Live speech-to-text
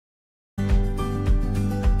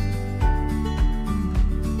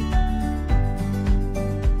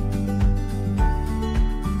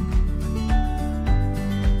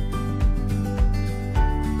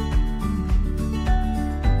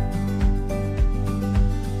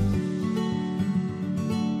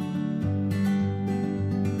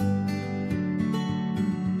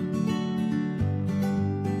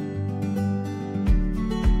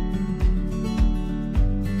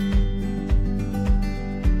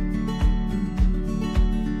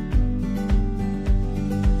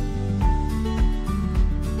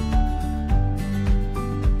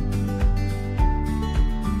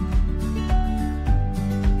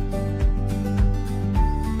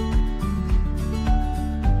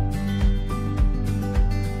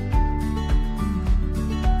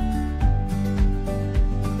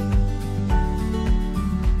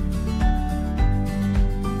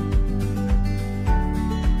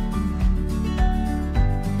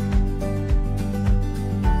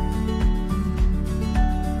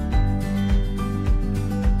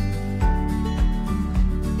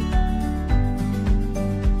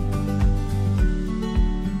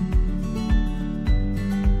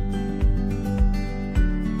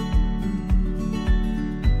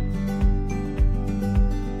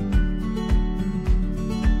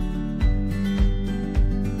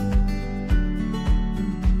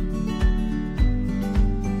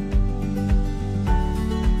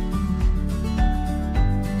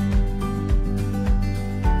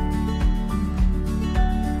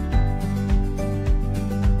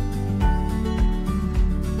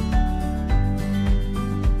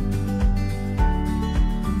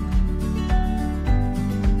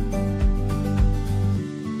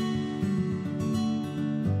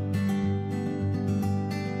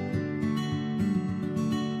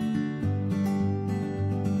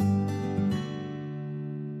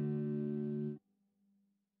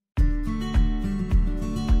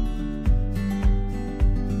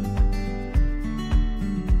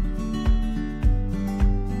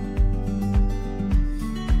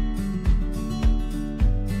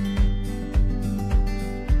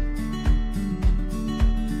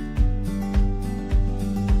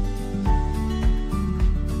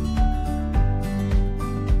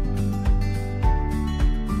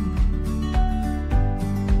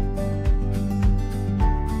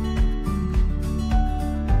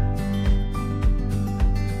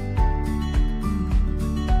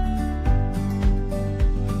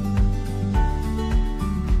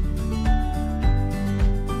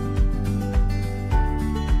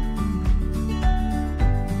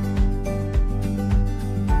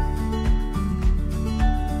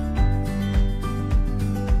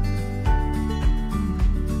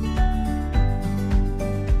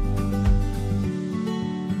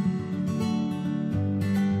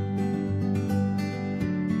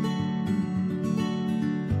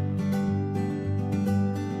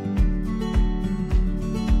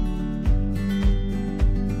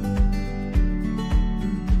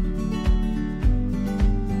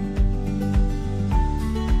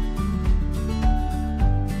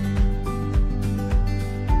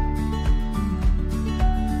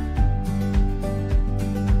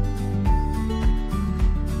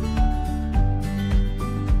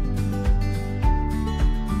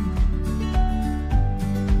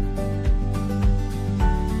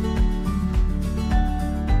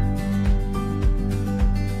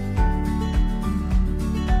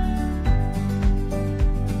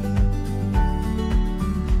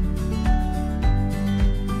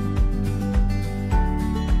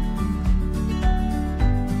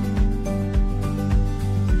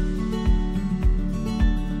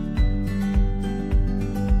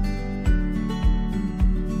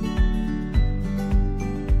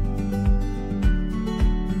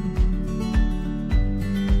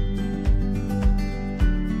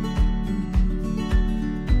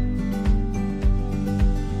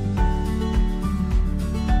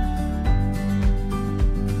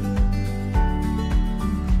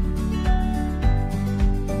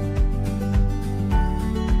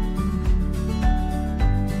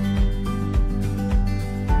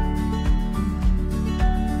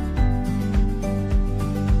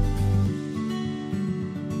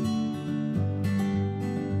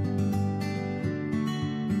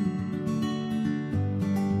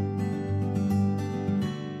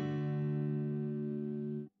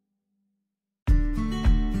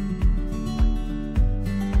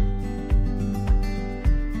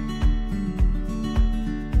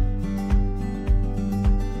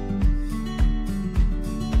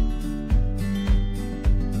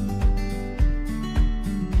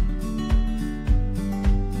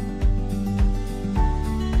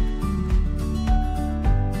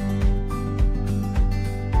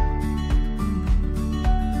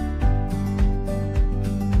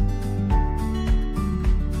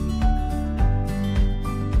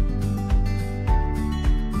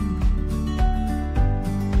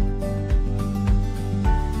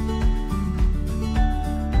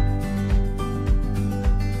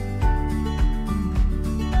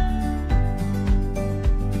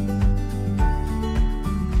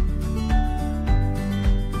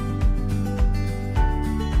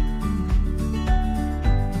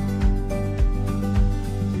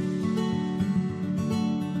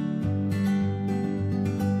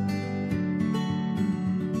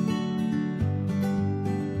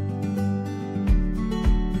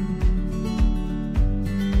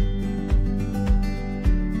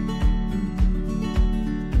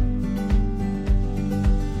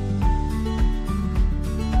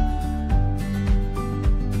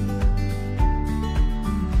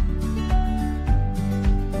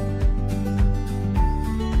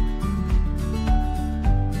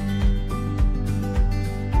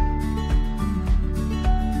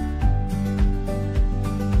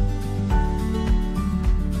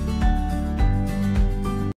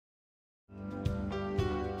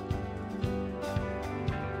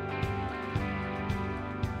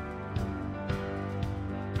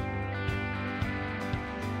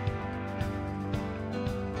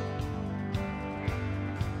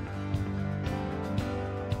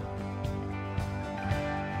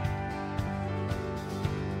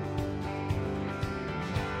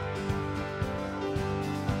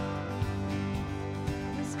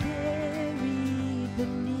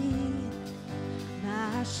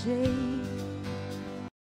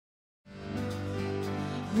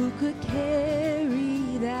Who could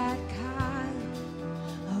carry that kind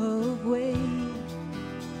of weight?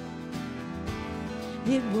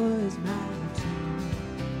 It was my turn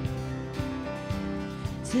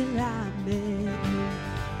till I met you.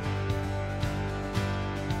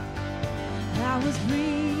 I was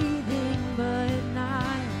breathing but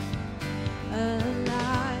not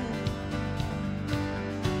alive.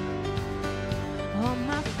 All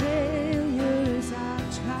my failures I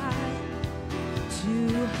tried to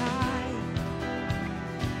hide.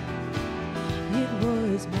 It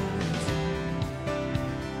was my turn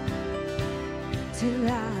till I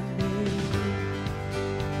met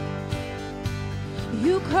you.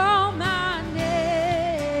 You called my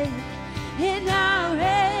name and I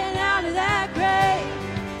ran out of that grave,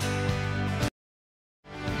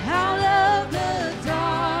 out of the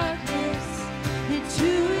darkness into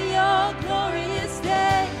your glorious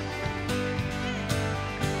day.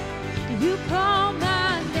 You called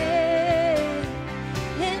my name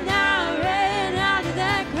and I ran out of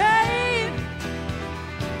that grave,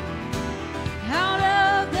 out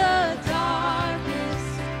of the darkness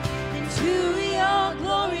into your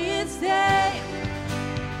glorious day.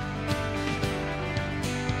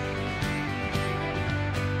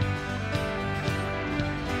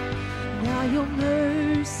 Now your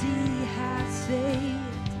mercy has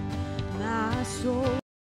saved my soul.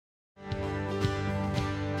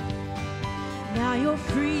 Now your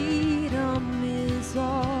freedom is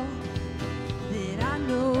all that I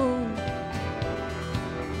know.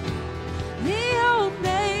 The old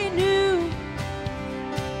made new,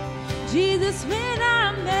 Jesus, when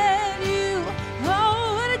I met you.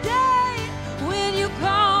 Oh, what a day when you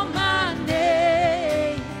called my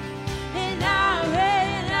name and I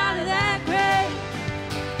ran out of that grave,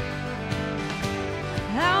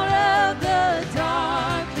 out of the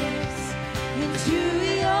darkness into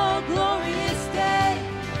your glorious day.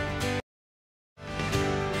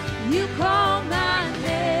 You called my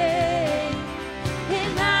name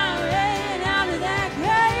and I ran out of that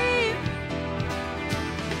grave,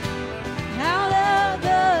 out of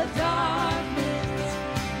the darkness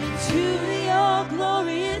into your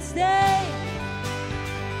glorious day.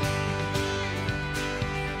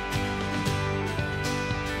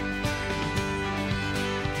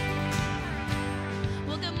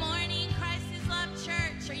 Well, good morning, Christ is Love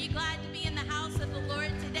Church. Are you glad to be in the house of the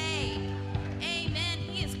Lord today? Amen.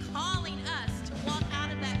 He is calling us to walk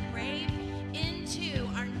out of that grave into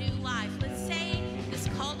our new life. Let's say this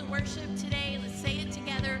call to worship today. Let's say it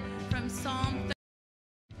together from Psalm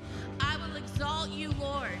 30. I will exalt you,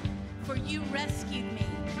 Lord, for you rescued me.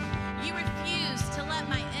 You refused to let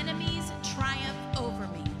my enemies triumph over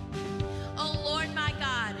me. Oh, Lord, my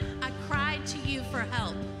God, I cried to you for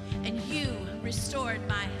help, and you restored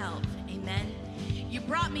my health. Amen. You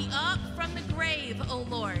brought me up from the grave, O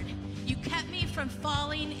Lord. You kept me from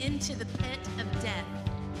falling into the pit of death.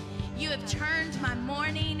 You have turned my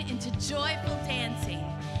mourning into joyful dancing.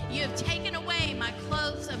 You have taken away my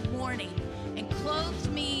clothes of mourning and clothed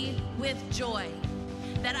me with joy,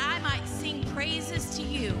 that I might sing praises to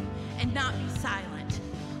you and not be silent.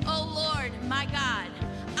 O Lord, my God,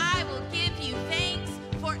 I will give you thanks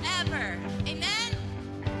forever. Amen.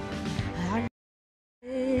 I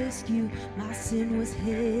rescue, my sin was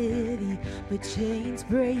heavy, but chains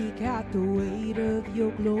break out the weight of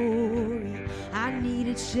your glory. I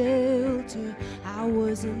needed shelter, I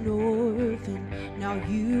was an orphan, now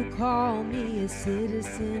you call me a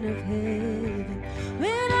citizen of heaven.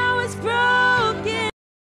 When I was broken,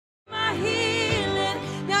 my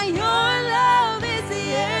healing, now your love is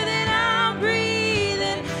the air that I'm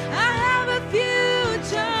breathing. I have a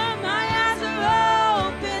future, my eyes are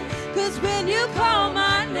open, 'cause when you call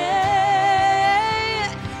my name,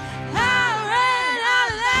 I ran out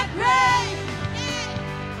of that grave,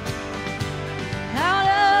 out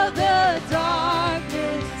of the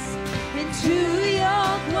darkness into your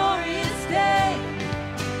glorious day.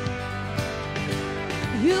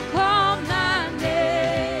 You called my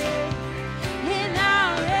name and I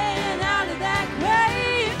ran out of that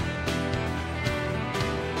grave,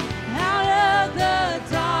 out of the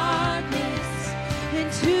darkness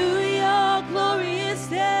into your glorious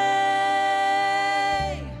day.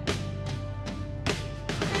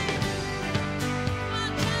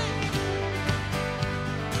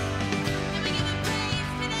 Can we give him praise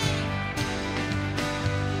today?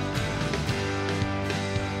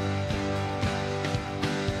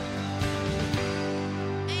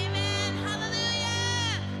 Amen.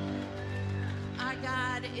 Hallelujah. Our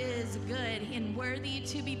God is good and worthy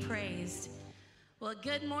to be praised. Well,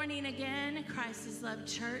 good morning again, Christ is Love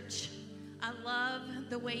Church. I love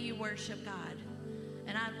the way you worship God,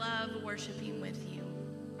 and I love worshiping with you.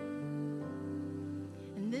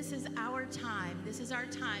 And this is our time. This is our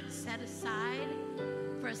time set aside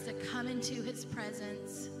for us to come into his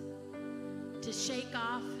presence, to shake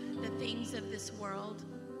off the things of this world,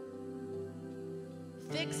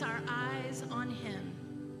 fix our eyes on him,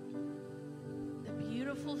 the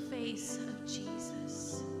beautiful face of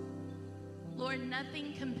Jesus. Lord,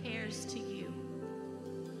 nothing compares to you.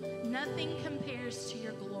 Nothing compares to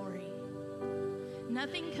your glory.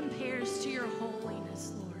 Nothing compares to your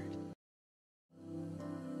holiness, Lord.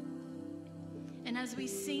 And as we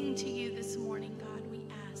sing to you this morning, God, we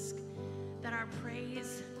ask that our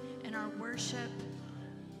praise and our worship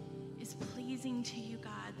is pleasing to you,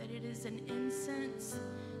 God, that it is an incense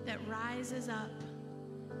that rises up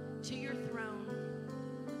to your throne.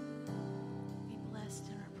 Be blessed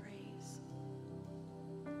in our praise.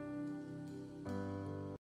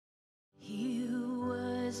 He who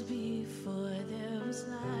was before there was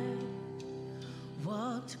light,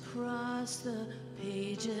 walked across the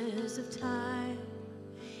pages of time.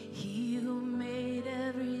 He who made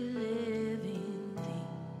every living thing,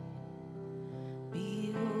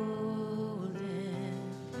 behold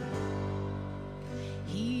him.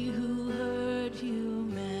 He who heard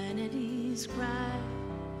humanity's cry,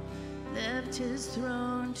 left his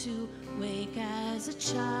throne to wake as a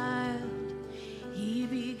child. He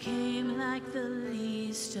became like the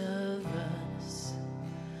least of us.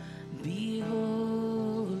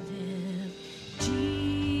 Behold him,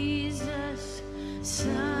 Jesus,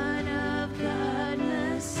 Son of God,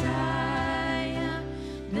 Messiah,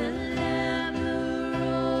 the Lamb, the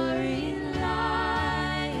roaring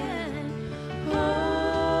Lion.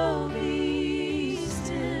 Oh, be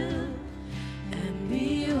still and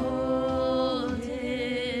behold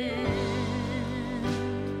him.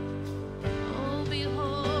 Oh,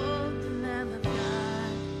 behold the Lamb of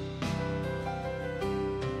God.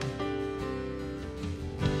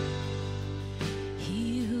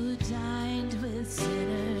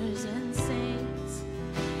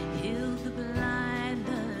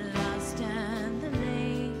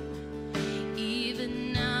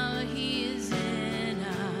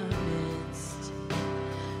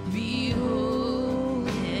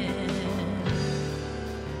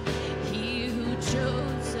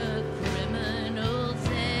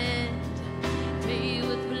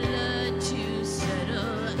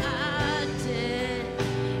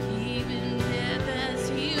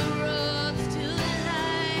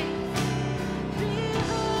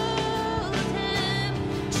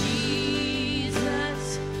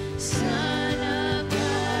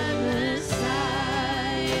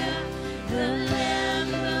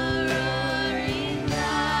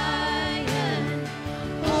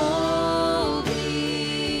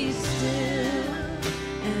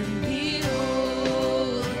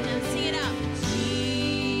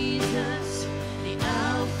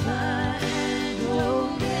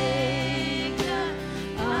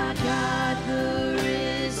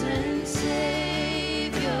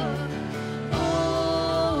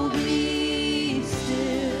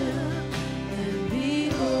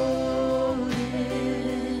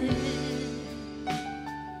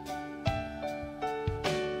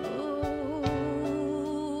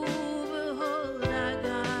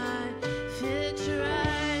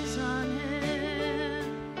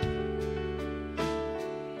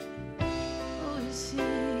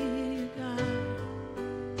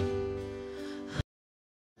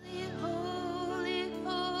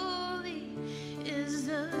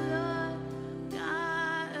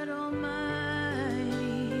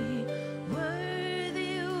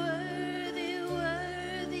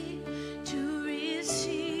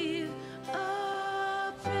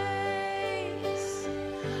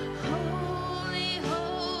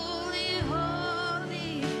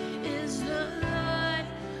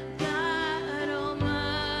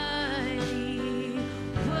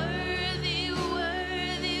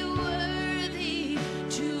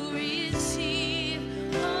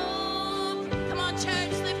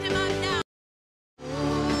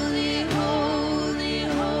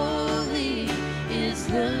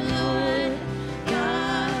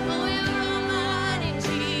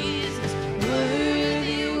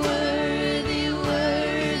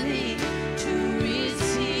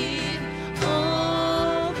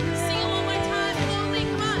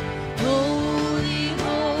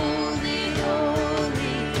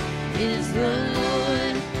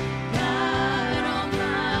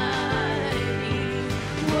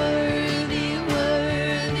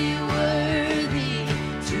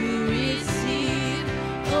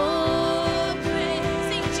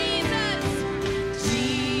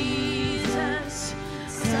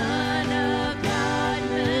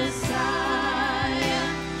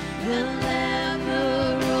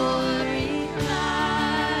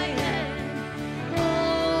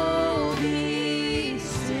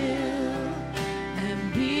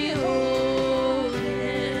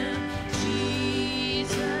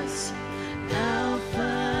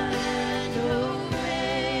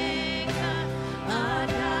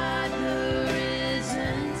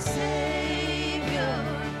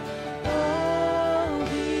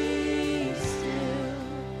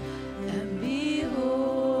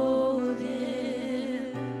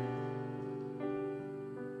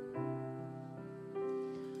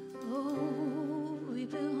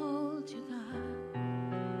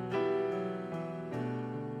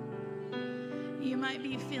 might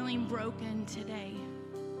be feeling broken today,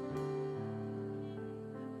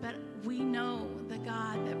 but we know the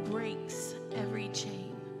God that breaks every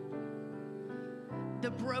chain.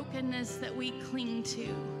 The brokenness that we cling to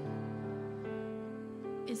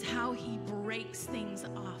is how he breaks things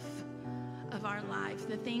off of our life,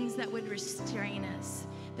 the things that would restrain us,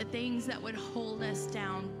 the things that would hold us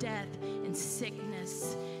down, death and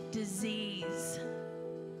sickness, disease.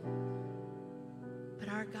 But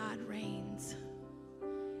our God reigns.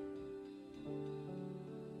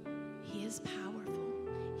 He is powerful.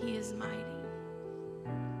 He is mighty.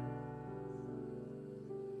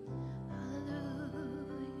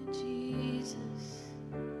 Hallelujah, Jesus.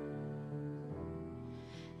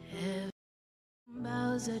 Everything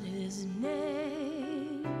bows at his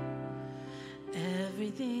name.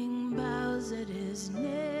 Everything bows at his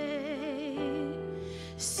name.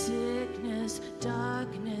 Sickness,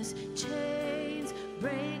 darkness, chains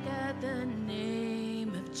break at the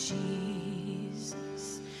name of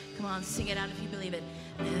Jesus. Come on, sing it out if you believe it.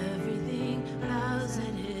 Everything bows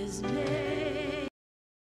at his name.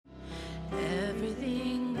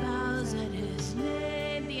 Everything bows at his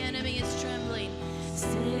name. The enemy is trembling.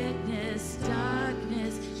 Sickness,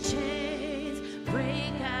 darkness, chains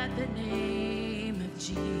break at the name of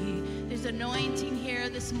Jesus. There's anointing here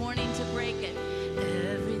this morning to break it.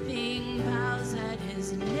 Everything bows at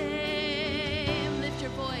his name. Lift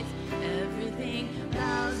your voice. Everything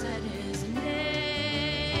bows at his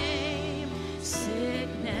name.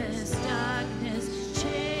 Sickness, darkness,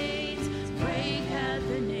 chains break at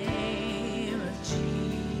the name of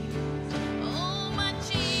Jesus. Oh, my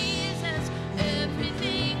Jesus.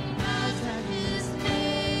 Everything bows at his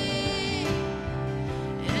name.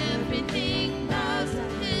 Everything bows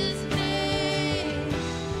at his name.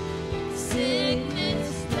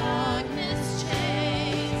 Sickness, darkness,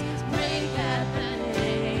 chains break at the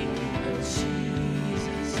name of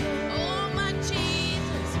Jesus. Oh, my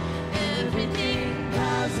Jesus. Everything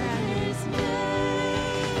bows at his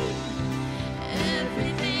name.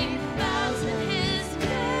 Everything bows at his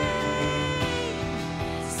name.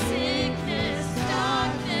 Sickness,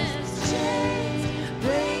 darkness, chains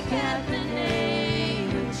break at the name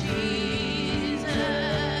of Jesus.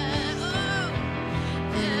 Oh,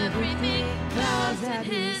 everything bows at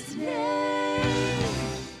his name.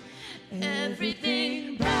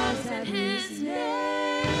 Everything bows at his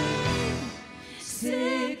name.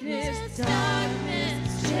 Sickness,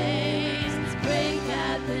 darkness, chains break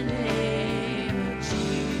at the name of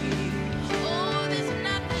Jesus. Oh, there's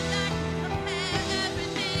nothing that can compare.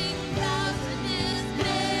 Everything bows at his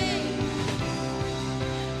name.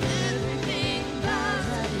 Everything bows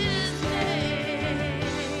at his name.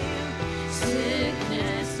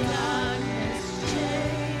 Sickness, darkness,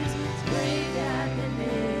 chains break at the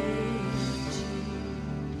name of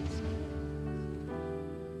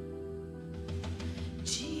Jesus.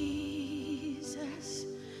 Jesus,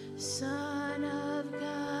 Son of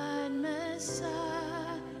God,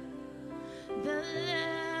 Messiah, the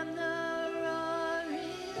Lamb, the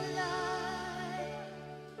roaring lion.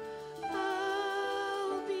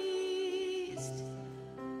 Oh, beast,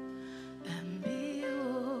 and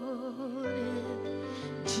behold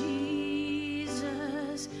it,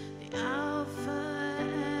 Jesus, the Alpha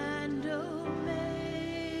and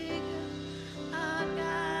Omega, our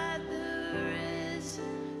God, the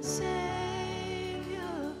risen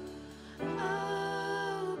Savior.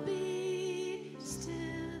 Oh, be still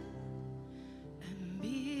and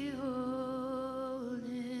behold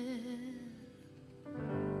it.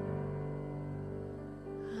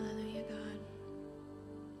 Hallelujah, God.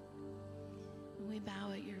 We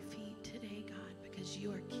bow at your feet today, God, because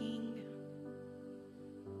you are King,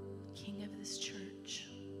 King of this church,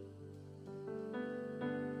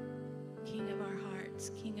 King of our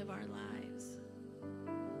hearts, King of our lives.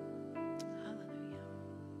 Hallelujah.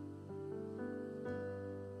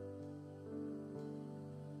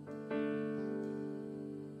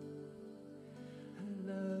 I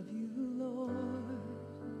love you, Lord.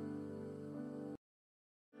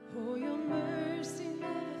 Oh, your mercy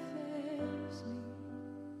never fails me.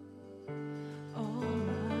 All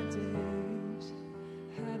my days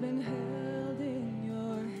have been held in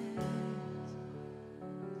your hands.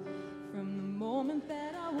 From the moment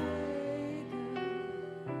that I wake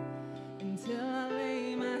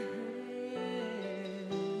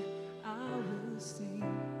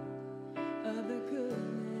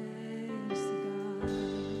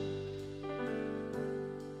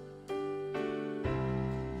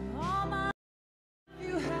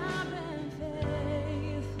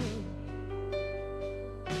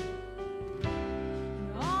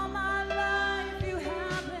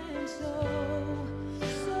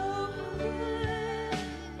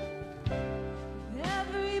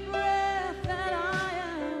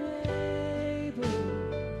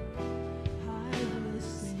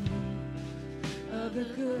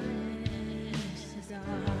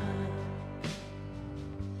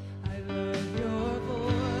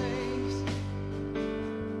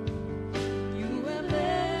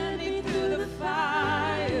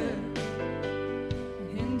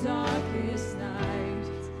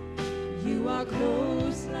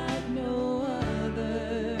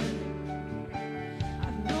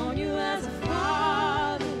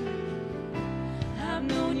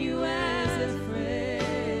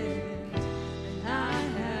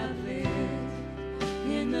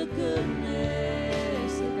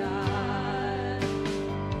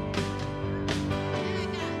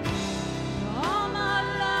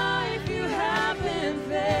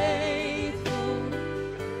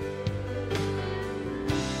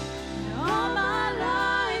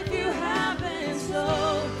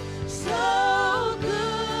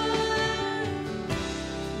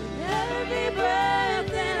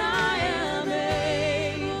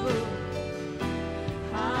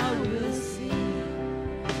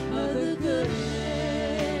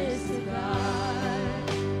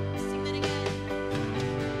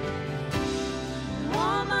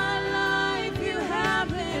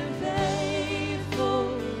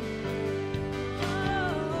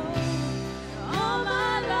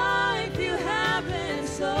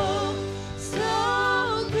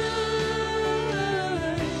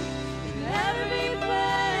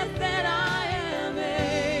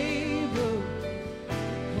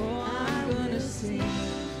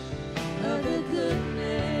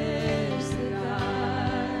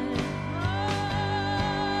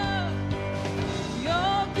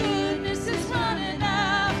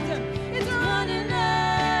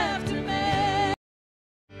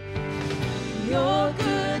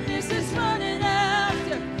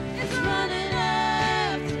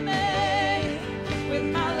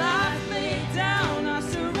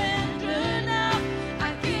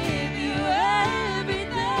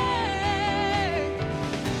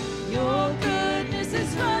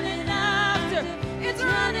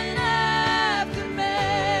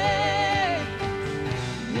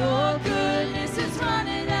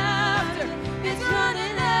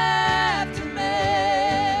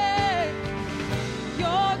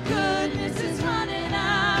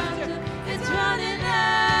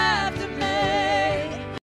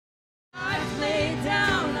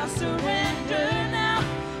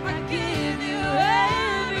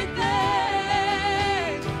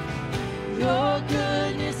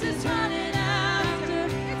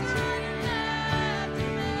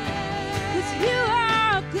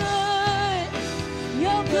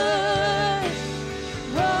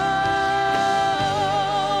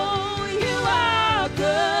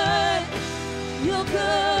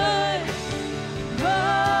good. Oh,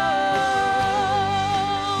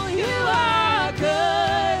 you are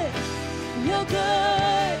good. You're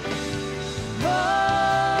good. Oh,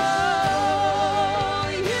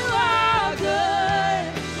 you are good.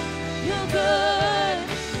 You're good.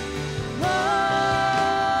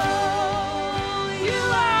 Oh, you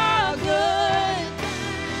are good.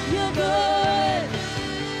 You're good.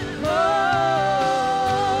 Oh,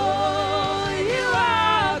 you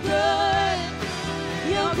are good.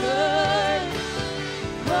 You're good.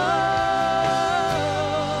 Oh.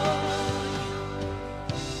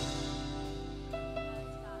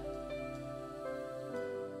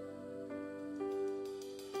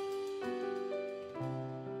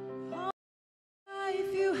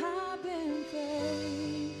 If you have been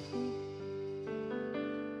faithful,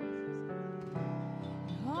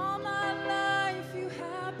 all my life you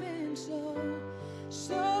have been so,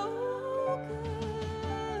 so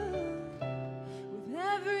good. With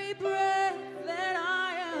every breath that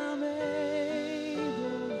I am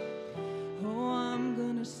able, oh, I'm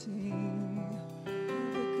gonna sing the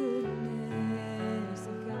goodness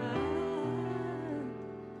of God.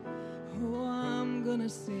 Oh, I'm gonna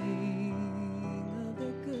sing of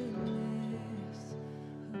the goodness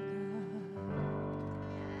of God.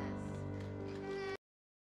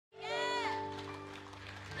 Yeah.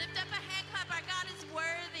 Lift up a hand clap. Our God is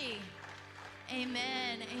worthy.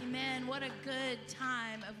 Amen. Amen. What a good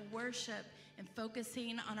time of worship and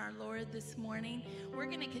focusing on our Lord this morning. We're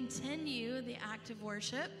going to continue the act of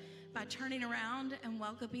worship by turning around and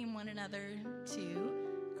welcoming one another to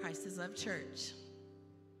Christ's Love Church.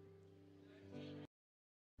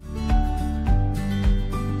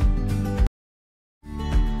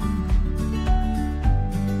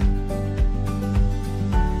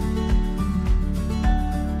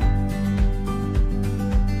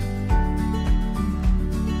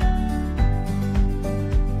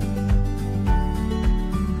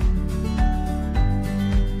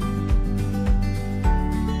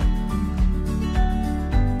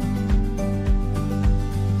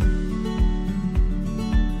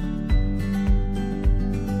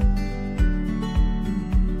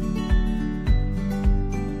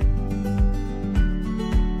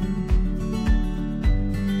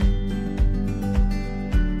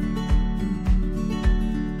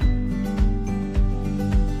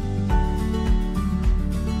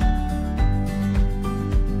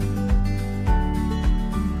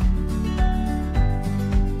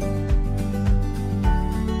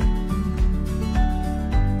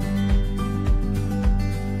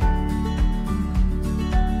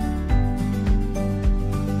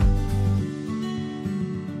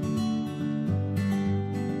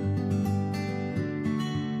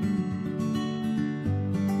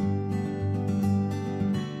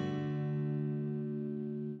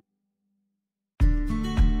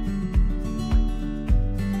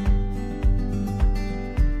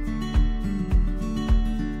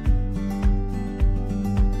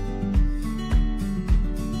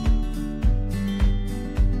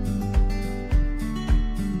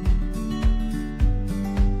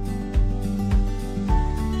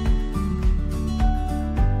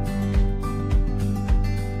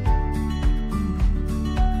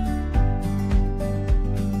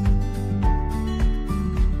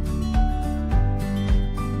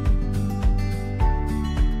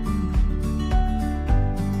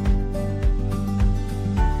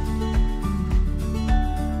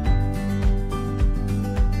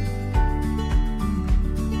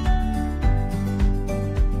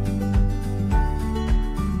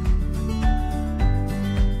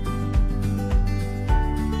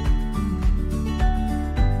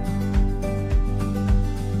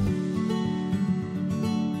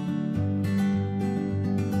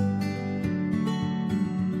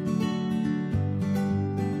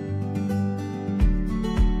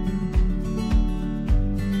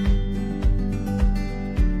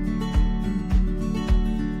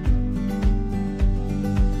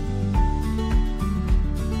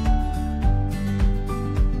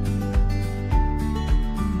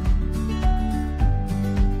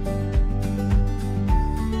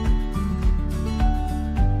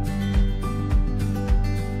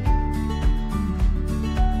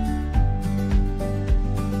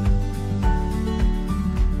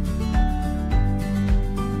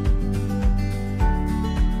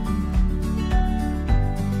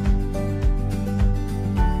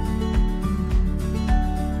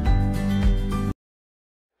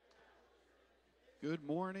 Good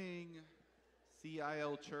morning,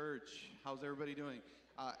 CIL Church. How's everybody doing?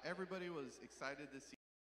 Everybody was excited to see you,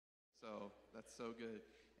 so that's so good.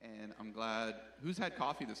 And I'm glad. Who's had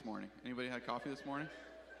coffee this morning? Anybody had coffee this morning?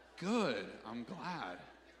 Good. I'm glad.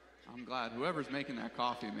 I'm glad. Whoever's making that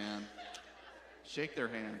coffee, man, shake their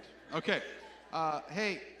hand. Okay.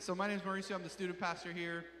 Hey, so my name is Mauricio. I'm the student pastor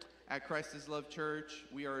here at Christ is Love Church.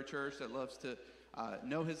 We are a church that loves to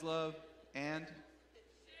know his love and...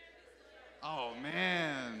 Oh,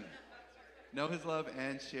 man. Know his love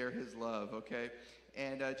and share his love, okay?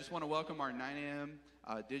 And I just want to welcome our 9 a.m.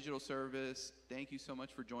 Digital service. Thank you so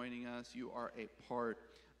much for joining us. You are a part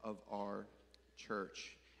of our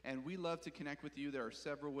church. And we love to connect with you. There are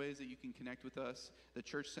several ways that you can connect with us. The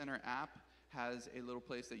Church Center app has a little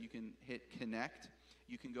place that you can hit connect.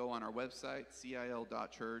 You can go on our website,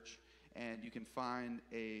 CIL.church, and you can find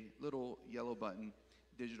a little yellow button,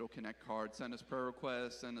 digital connect card. Send us prayer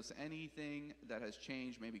requests, send us anything that has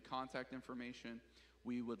changed, maybe contact information.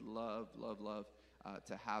 We would love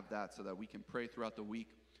to have that so that we can pray throughout the week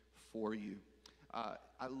for you.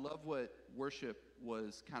 I love what worship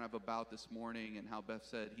was kind of about this morning and how Beth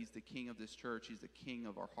said he's the king of this church. He's the king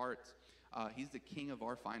of our hearts. He's the king of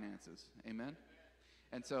our finances. Amen?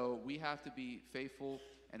 And so we have to be faithful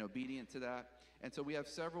and obedient to that. And so we have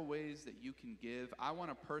several ways that you can give. I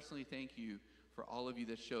want to personally thank you for all of you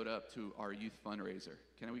that showed up to our youth fundraiser.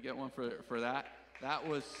 Can we get one for that? That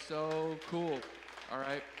was so cool. All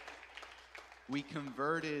right. We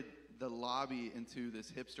converted the lobby into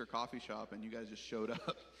this hipster coffee shop, and you guys just showed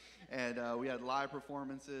up. And we had live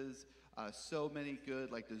performances, so many good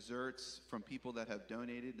desserts from people that have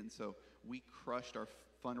donated. And so we crushed our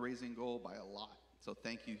fundraising goal by a lot. So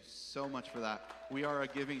thank you so much for that. We are a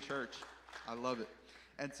giving church. I love it.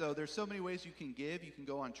 And so there's so many ways you can give. You can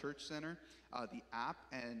go on Church Center, the app,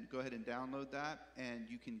 and go ahead and download that. And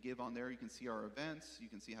you can give on there. You can see our events. You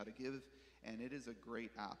can see how to give. And it is a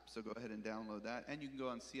great app. So go ahead and download that. And you can go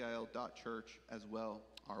on CIL.church as well,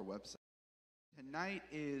 our website. Tonight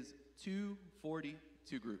is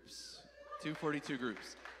 242 groups. 242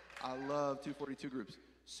 groups. I love 242 groups.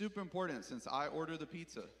 Super important since I order the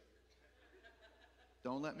pizza.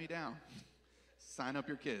 Don't let me down. Sign up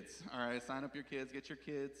your kids. All right, sign up your kids. Get your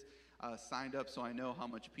kids signed up so I know how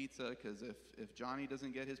much pizza, because if Johnny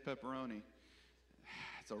doesn't get his pepperoni,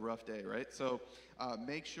 it's a rough day, right? So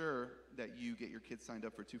make sure that you get your kids signed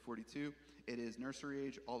up for 242. It is nursery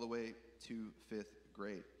age all the way to 5th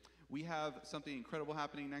grade. We have something incredible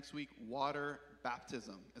happening next week, water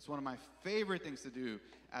baptism. It's one of my favorite things to do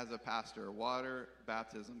as a pastor, water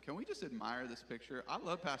baptism. Can we just admire this picture? I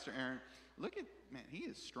love Pastor Aaron. Look at, man, he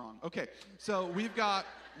is strong. Okay, so we've got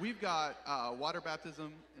water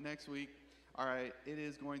baptism next week. All right, it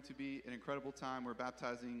is going to be an incredible time. We're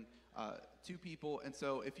baptizing 2 people. And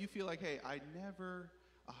so if you feel like, hey, I never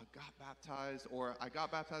got baptized, or I got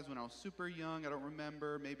baptized when I was super young, I don't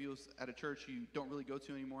remember, maybe it was at a church you don't really go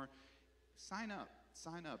to anymore, sign up,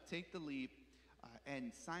 take the leap,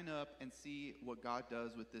 and sign up and see what God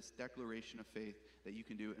does with this declaration of faith that you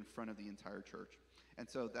can do in front of the entire church. And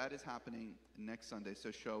so that is happening next Sunday, so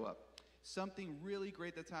show up. Something really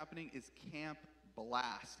great that's happening is Camp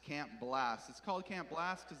Blast. It's called Camp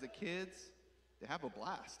Blast because the kids, they have a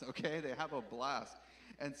blast, okay? They have a blast.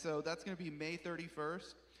 And so that's going to be May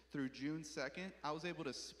 31st through June 2nd. I was able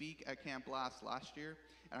to speak at Camp Blast last year,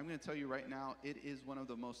 and I'm going to tell you right now, it is one of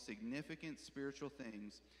the most significant spiritual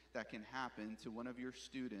things that can happen to one of your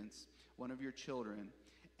students, one of your children,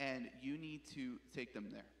 and you need to take them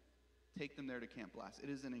there. Take them there to Camp Blast. It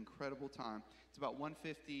is an incredible time. It's about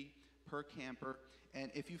 $150 per camper.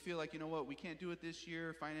 And if you feel like, you know what, we can't do it this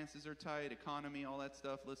year, finances are tight, economy, all that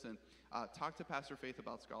stuff, listen, talk to Pastor Faith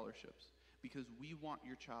about scholarships, because we want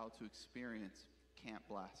your child to experience Camp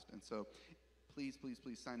Blast. And so please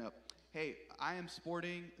sign up. Hey, I am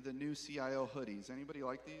sporting the new CIL hoodies. Anybody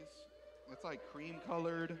like these? It's like cream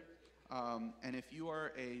colored. And if you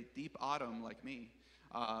are a deep autumn like me,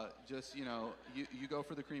 you go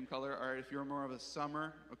for the cream color. All right, if you're more of a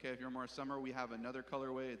summer, we have another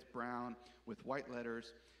colorway. It's brown with white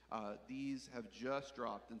letters. These have just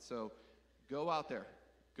dropped. And so go out there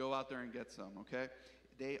and get some, okay?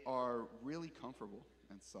 They are really comfortable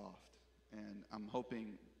and soft. And I'm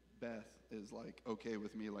hoping Beth is okay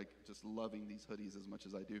with me, just loving these hoodies as much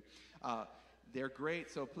as I do. They're great,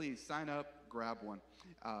 so please sign up, grab one.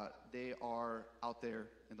 They are out there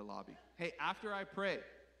in the lobby. Hey, after I pray,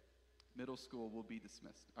 middle school will be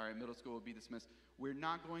dismissed. All right, middle school will be dismissed. We're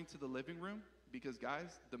not going to the living room because,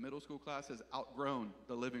 guys, the middle school class has outgrown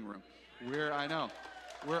the living room. We're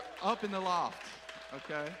up in the loft,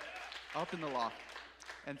 okay? Up in the loft.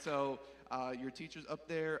 And so your teacher's up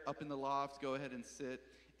there, up in the loft. Go ahead and sit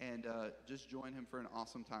and just join him for an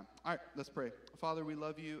awesome time. All right, let's pray. Father, we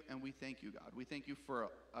love you and we thank you, God. We thank you for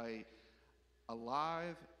a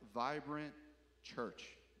alive, vibrant church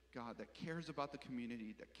God, that cares about the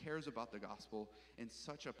community, that cares about the gospel in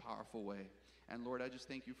such a powerful way. And Lord, I just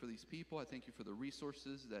thank you for these people. I thank you for the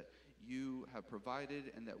resources that you have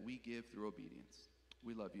provided and that we give through obedience.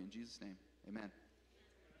 We love you. In Jesus' name, amen.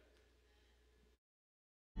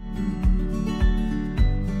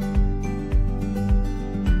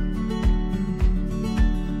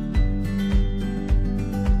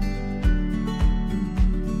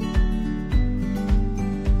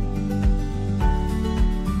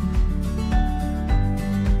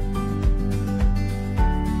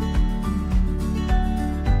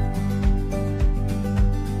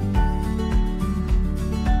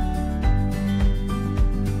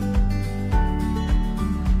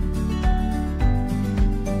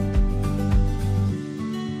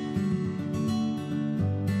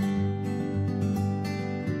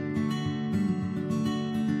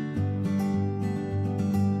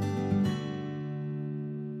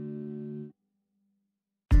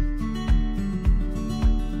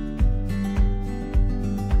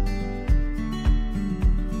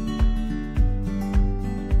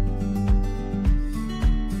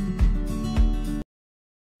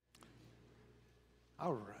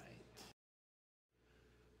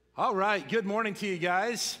 All right, good morning to you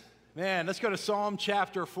guys. Man, let's go to Psalm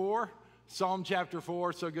chapter 4. Psalm chapter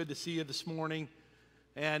 4, so good to see you this morning.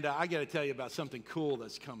 And I got to tell you about something cool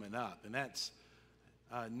that's coming up, and that's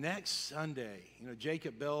next Sunday. You know,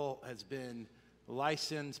 Jacob Bell has been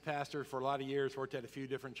licensed pastor for a lot of years, worked at a few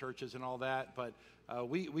different churches and all that, but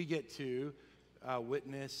we get to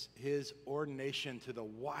witness his ordination to the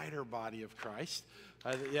wider body of Christ.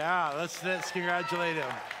 Yeah, let's congratulate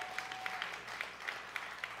him.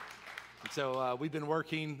 So we've been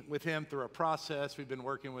working with him through a process. We've been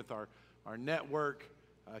working with our network,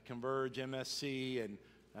 Converge, MSC, and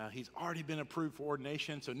he's already been approved for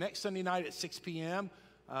ordination. So next Sunday night at 6 p.m.,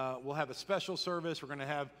 we'll have a special service. We're going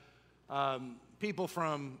to have people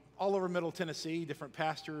from all over Middle Tennessee, different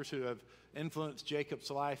pastors who have influenced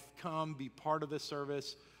Jacob's life, come be part of this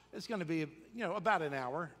service. It's going to be, about an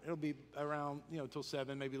hour. It'll be around, till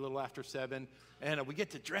 7, maybe a little after 7. And we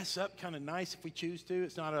get to dress up kind of nice if we choose to.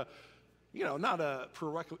 It's not a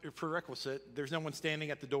prerequisite. There's no one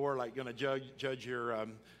standing at the door like going to judge your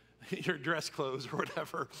your dress clothes or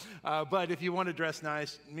whatever. But if you want to dress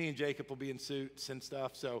nice, me and Jacob will be in suits and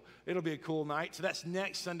stuff. So it'll be a cool night. So that's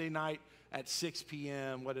next Sunday night at 6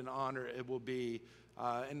 p.m. What an honor it will be.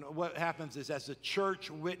 And what happens is as the church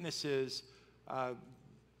witnesses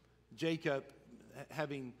Jacob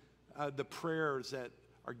having the prayers that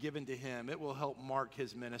are given to him, it will help mark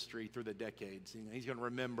his ministry through the decades. He's going to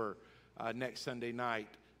remember next Sunday night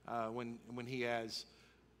when he has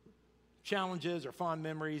challenges or fond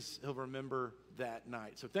memories, he'll remember that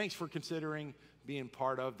night. So thanks for considering being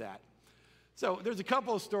part of that. So there's a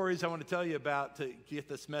couple of stories I want to tell you about to get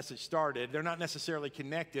this message started. They're not necessarily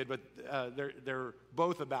connected, but they're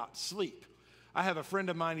both about sleep. I have a friend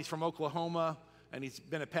of mine, he's from Oklahoma, and he's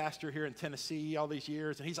been a pastor here in Tennessee all these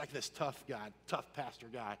years, and he's like this tough guy, tough pastor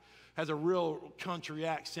guy. Has a real country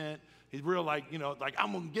accent. He's real like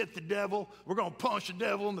I'm going to get the devil. We're going to punch the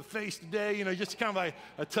devil in the face today. Just kind of like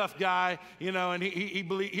a tough guy, and he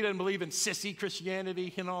doesn't believe in sissy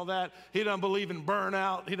Christianity and all that. He doesn't believe in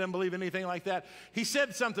burnout. He doesn't believe in anything like that. He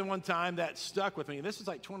said something one time that stuck with me. This was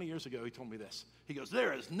like 20 years ago. He told me this. He goes,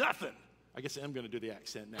 there is nothing. I guess I'm going to do the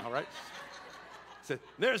accent now, right? He said,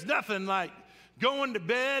 there's nothing like going to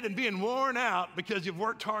bed and being worn out because you've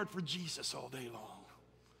worked hard for Jesus all day long.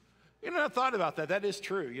 I thought about that. That is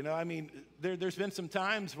true. There's been some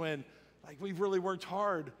times when, we've really worked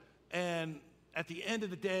hard, and at the end of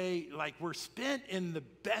the day, we're spent in the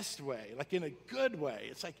best way, in a good way.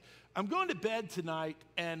 It's like, I'm going to bed tonight,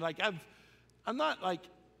 and, I'm not,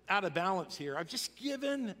 out of balance here. I've just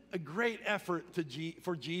given a great effort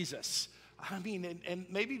for Jesus. And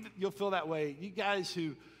maybe you'll feel that way. You guys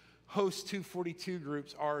who host 242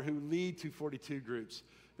 groups or who lead 242 groups,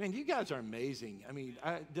 man, you guys are amazing.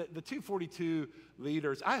 The 242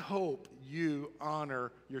 leaders, I hope you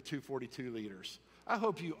honor your 242 leaders. I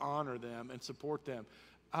hope you honor them and support them.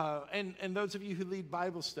 And those of you who lead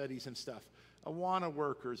Bible studies and stuff, Awana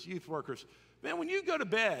workers, youth workers, man, when you go to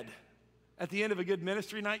bed at the end of a good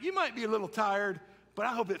ministry night, you might be a little tired, but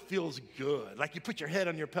I hope it feels good. Like you put your head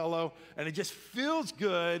on your pillow and it just feels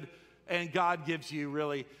good, and God gives you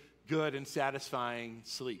really good and satisfying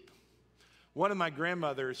sleep. One of my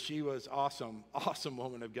grandmothers, she was awesome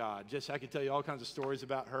woman of God. I could tell you all kinds of stories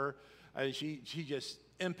about her. She just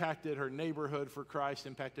impacted her neighborhood for Christ,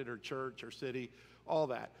 impacted her church, her city, all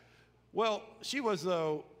that. Well, she was,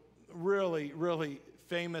 though, really, really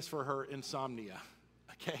famous for her insomnia.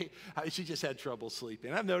 okay? She just had trouble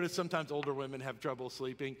sleeping. I've noticed sometimes older women have trouble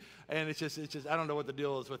sleeping, and it's just, I don't know what the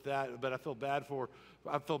deal is with that, but I feel bad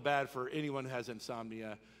for anyone who has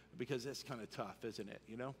insomnia, because it's kind of tough, isn't it,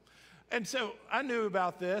 you know? And so I knew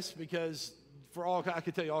about this because I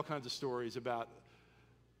could tell you all kinds of stories about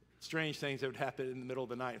strange things that would happen in the middle of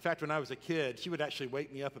the night. In fact, when I was a kid, she would actually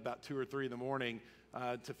wake me up about 2 or 3 in the morning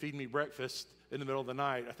to feed me breakfast in the middle of the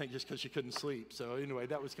night, I think just because she couldn't sleep. So anyway,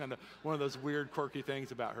 that was kind of one of those weird, quirky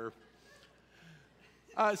things about her.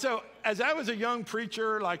 So as I was a young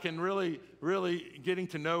preacher, and really, really getting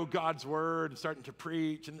to know God's word and starting to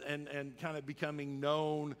preach and kind of becoming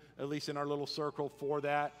known, at least in our little circle, for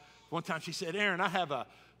that, one time she said, "Aaron, I have a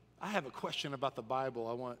question about the Bible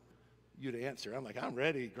I want you to answer." I'm like, "I'm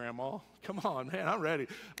ready, Grandma. Come on, man, I'm ready.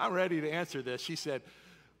 I'm ready to answer this." She said,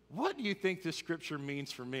 "What do you think this scripture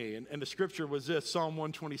means for me?" And the scripture was this, Psalm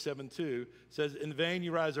 127:2 says, "In vain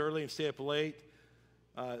you rise early and stay up late,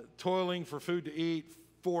 toiling for food to eat,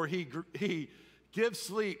 for he gives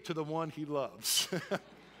sleep to the one he loves."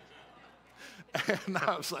 And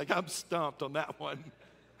I was like, I'm stumped on that one.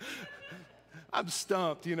 I'm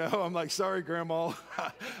stumped, you know. I'm like, "Sorry, Grandma."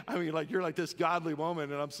 I mean, you're like this godly woman,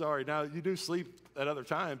 and I'm sorry. Now, you do sleep at other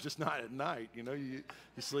times, just not at night. You know, you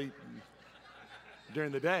sleep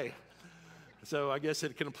during the day. So I guess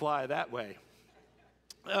it can apply that way.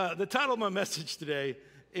 The title of my message today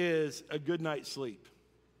is A Good Night's Sleep.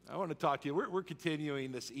 I want to talk to you. We're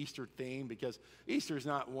continuing this Easter theme because Easter is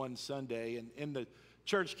not one Sunday, and in the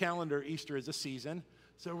church calendar, Easter is a season.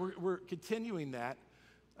 So we're continuing that.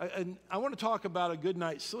 And I want to talk about a good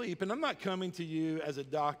night's sleep. And I'm not coming to you as a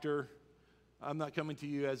doctor. I'm not coming to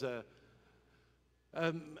you as a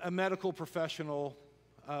medical professional,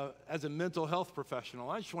 as a mental health professional.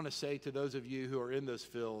 I just want to say to those of you who are in those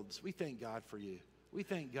fields, we thank God for you. We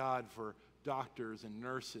thank God for doctors and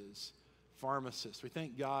nurses, pharmacists. We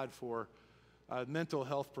thank God for mental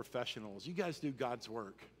health professionals. You guys do God's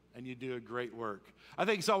work, and you do a great work. I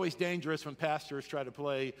think it's always dangerous when pastors try to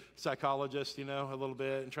play psychologist, you know, a little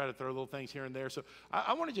bit and try to throw little things here and there. So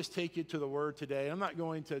I want to just take you to the Word today. I'm not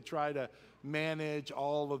going to try to manage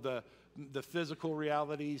all of the physical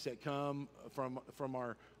realities that come from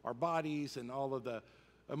our bodies and all of the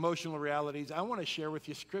emotional realities. I want to share with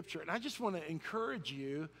you Scripture, and I just want to encourage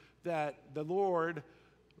you that the Lord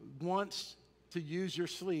wants to use your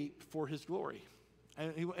sleep for His glory.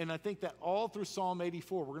 And I think that all through Psalm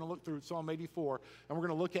 84, we're going to look through Psalm 84, and we're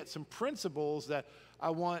going to look at some principles that I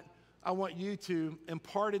want you to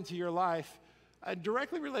impart into your life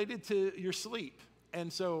directly related to your sleep.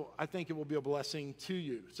 And so I think it will be a blessing to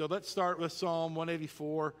you. So let's start with Psalm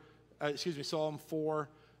 4,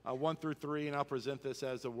 1 through 3, and I'll present this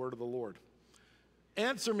as the word of the Lord.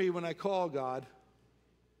 "Answer me when I call, God,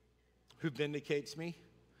 who vindicates me.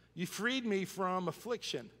 You freed me from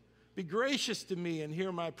affliction. Be gracious to me and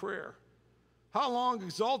hear my prayer. How long,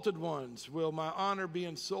 exalted ones, will my honor be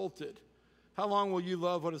insulted? How long will you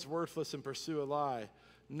love what is worthless and pursue a lie?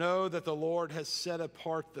 Know that the Lord has set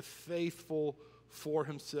apart the faithful for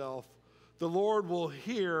Himself. The Lord will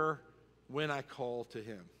hear when I call to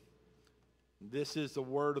Him." This is the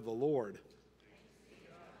word of the Lord.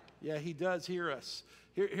 Yeah, He does hear us.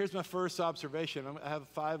 Here's my first observation. I have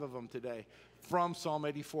 5 of them today from Psalm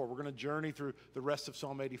 84. We're going to journey through the rest of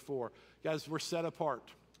Psalm 84. Guys, we're set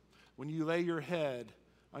apart. When you lay your head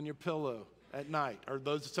on your pillow at night, or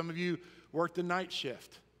some of you work the night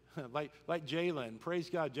shift, like Jalen. Praise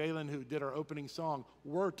God, Jalen, who did our opening song,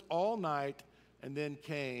 worked all night and then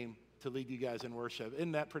came to lead you guys in worship.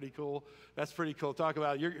 Isn't that pretty cool? That's pretty cool. Talk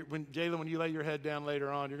about Jalen, when you lay your head down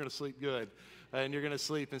later on, you're going to sleep good. And you're going to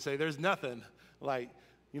sleep and say, there's nothing like,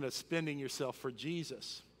 spending yourself for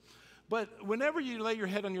Jesus. But whenever you lay your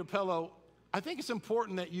head on your pillow, I think it's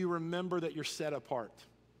important that you remember that you're set apart.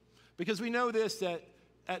 Because we know this, that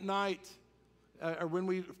at night, or when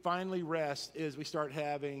we finally rest, is we start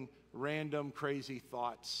having random crazy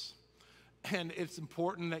thoughts. And it's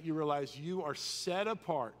important that you realize you are set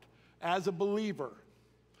apart as a believer,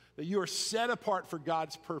 that you are set apart for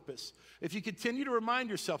God's purpose. If you continue to remind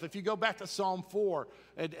yourself, if you go back to Psalm 4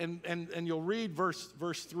 and you'll read verse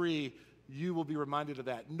 3, you will be reminded of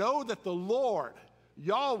that. Know that the Lord,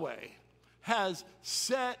 Yahweh, has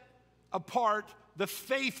set apart the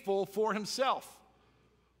faithful for Himself.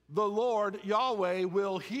 The Lord, Yahweh,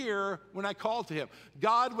 will hear when I call to Him.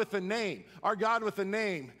 God with a name, our God with a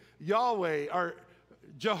name, Yahweh, our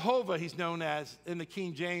Jehovah, He's known as in the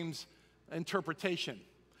King James interpretation.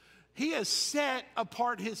 He has set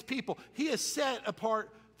apart His people. He has set apart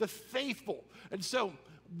the faithful. And so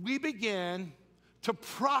we begin to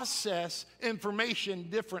process information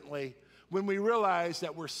differently when we realize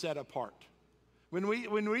that we're set apart. When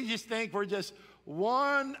we just think we're just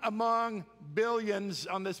one among billions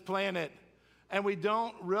on this planet, and we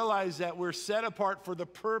don't realize that we're set apart for the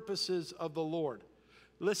purposes of the Lord.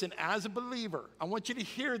 Listen, as a believer, I want you to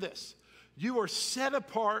hear this. You are set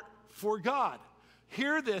apart for God.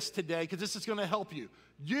 Hear this today, because this is going to help you.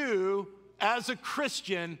 You, as a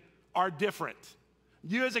Christian, are different.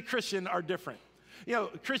 You, as a Christian, are different. You know,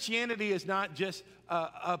 Christianity is not just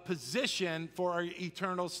a position for our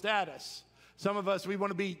eternal status. Some of us, we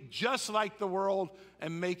want to be just like the world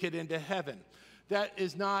and make it into heaven. That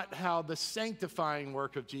is not how the sanctifying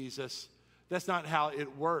work of Jesus, that's not how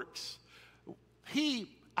it works. He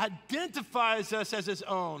identifies us as his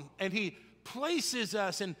own, and he places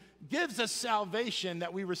us and gives us salvation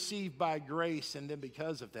that we receive by grace, and then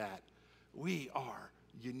because of that, we are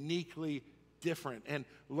uniquely different. And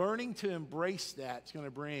learning to embrace that is going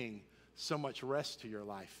to bring so much rest to your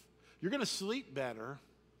life. You're going to sleep better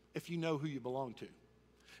if you know who you belong to.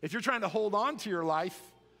 If you're trying to hold on to your life,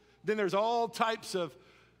 then there's all types of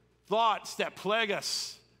thoughts that plague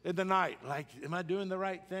us in the night. Like, am I doing the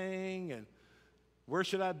right thing? And where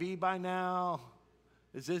should I be by now?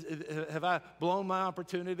 Have I blown my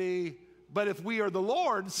opportunity? But if we are the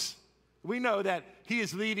Lord's, we know that he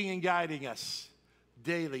is leading and guiding us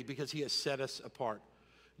daily because he has set us apart.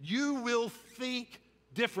 You will think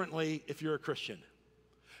differently if you're a Christian.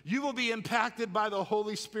 You will be impacted by the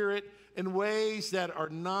Holy Spirit in ways that are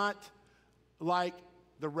not like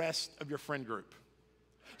the rest of your friend group.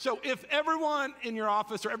 So if everyone in your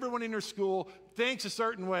office or everyone in your school thinks a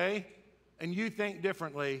certain way and you think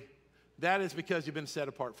differently, that is because you've been set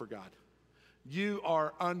apart for God. You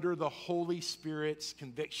are under the Holy Spirit's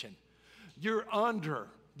conviction. You're under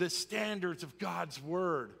the standards of God's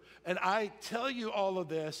word. And I tell you all of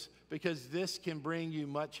this because this can bring you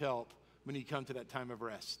much help when you come to that time of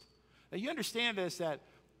rest. Now you understand this, that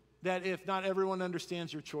if not everyone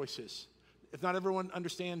understands your choices, if not everyone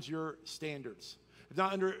understands your standards,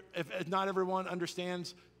 if not everyone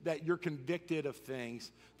understands that you're convicted of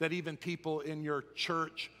things that even people in your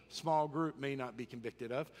church small group may not be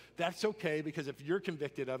convicted of, that's okay, because if you're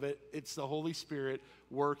convicted of it, it's the Holy Spirit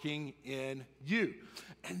working in you.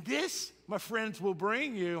 And this, my friends, will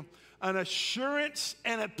bring you an assurance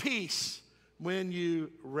and a peace when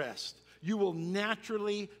you rest. You will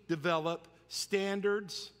naturally develop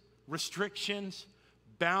standards, restrictions,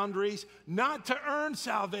 boundaries, not to earn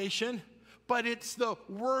salvation, but it's the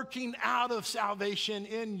working out of salvation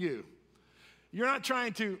in you. You're not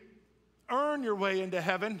trying to earn your way into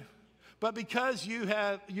heaven, but because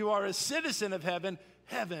you are a citizen of heaven,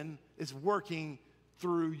 heaven is working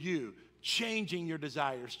through you, changing your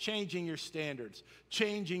desires, changing your standards,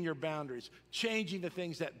 changing your boundaries, changing the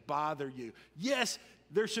things that bother you. Yes,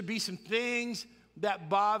 there should be some things that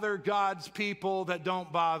bother God's people that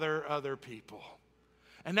don't bother other people.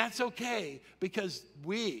 And that's okay, because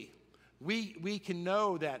we can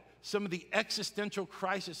know that some of the existential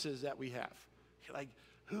crises that we have, like,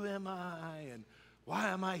 who am I, and why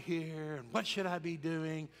am I here, and what should I be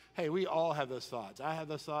doing? Hey, we all have those thoughts. I have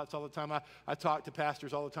those thoughts all the time. I talk to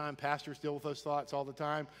pastors all the time. Pastors deal with those thoughts all the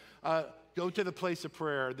time. Go to the place of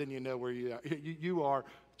prayer, then you know where you are. You are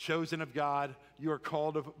chosen of God. You are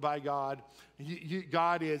called by God.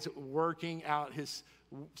 God is working out his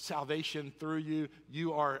salvation through you.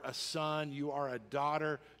 You are a son. You are a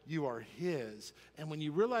daughter. You are his. And when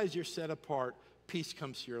you realize you're set apart, peace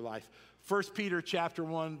comes to your life. 1 Peter chapter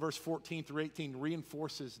 1, verse 14 through 18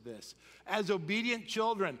 reinforces this. As obedient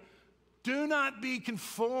children, do not be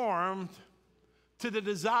conformed to the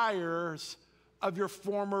desires of your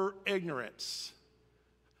former ignorance.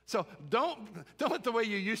 So don't let the way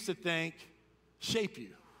you used to think shape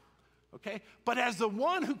you, okay? But as the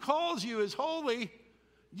one who calls you is holy,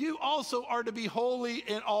 you also are to be holy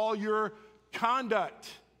in all your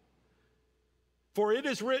conduct. For it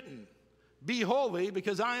is written, be holy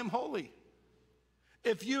because I am holy.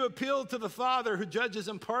 If you appeal to the Father who judges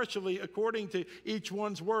impartially according to each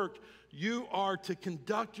one's work, you are to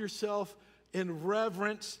conduct yourself in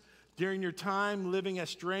reverence during your time living as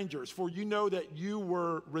strangers. For you know that you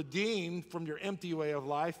were redeemed from your empty way of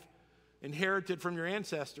life, inherited from your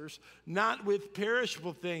ancestors, not with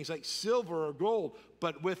perishable things like silver or gold,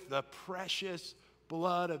 but with the precious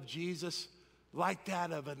blood of Jesus, like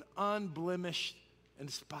that of an unblemished and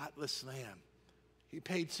spotless lamb. He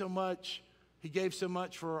paid so much. He gave so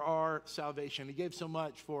much for our salvation. He gave so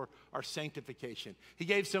much for our sanctification. He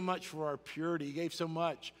gave so much for our purity. He gave so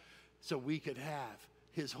much so we could have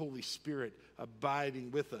his Holy Spirit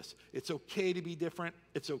abiding with us. It's okay to be different.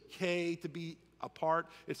 It's okay to be apart.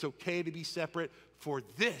 It's okay to be separate, for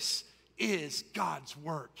this is God's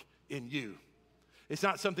work in you. It's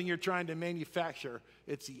not something you're trying to manufacture.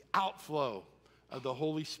 It's the outflow of the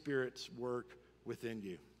Holy Spirit's work within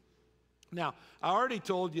you. Now, I already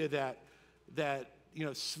told you that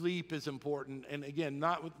sleep is important. And again,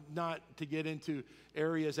 not to get into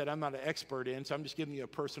areas that I'm not an expert in, so I'm just giving you a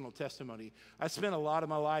personal testimony. I spent a lot of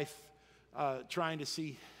my life trying to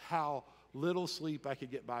see how little sleep I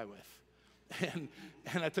could get by with.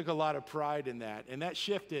 And I took a lot of pride in that. And that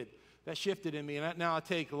shifted in me. And now I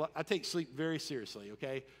take sleep very seriously,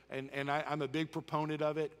 okay? And I'm a big proponent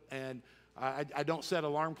of it. And I don't set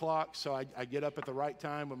alarm clocks, so I get up at the right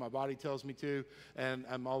time when my body tells me to, and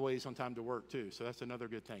I'm always on time to work too, so that's another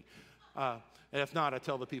good thing. And if not, I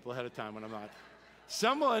tell the people ahead of time when I'm not.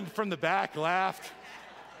 Someone from the back laughed,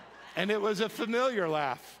 and it was a familiar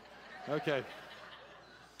laugh.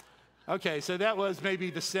 Okay, so that was maybe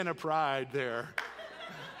the sin of pride there.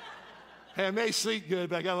 Hey, I may sleep good,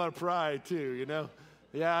 but I got a lot of pride too, you know?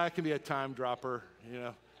 Yeah, I can be a time dropper, you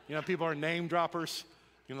know? You know, people are name droppers.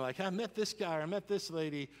 You know, like, I met this guy, or I met this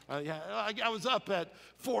lady. I was up at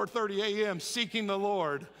 4:30 a.m. seeking the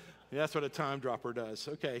Lord. Yeah, that's what a time dropper does.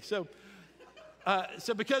 Okay, so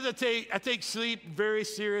because I take sleep very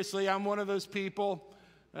seriously, I'm one of those people.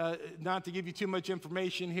 Not to give you too much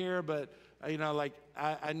information here, but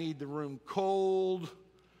I need the room cold.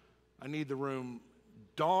 I need the room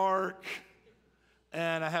dark,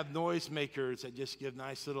 and I have noise-makers that just give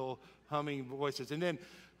nice little humming voices. And then,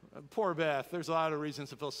 poor Beth, there's a lot of reasons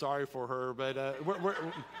to feel sorry for her, but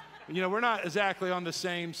we're not exactly on the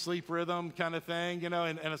same sleep rhythm kind of thing,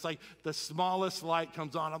 and it's like the smallest light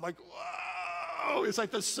comes on, I'm like, whoa, it's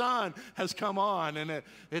like the sun has come on, and it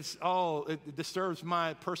disturbs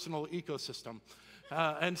my personal ecosystem.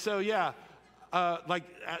 And so,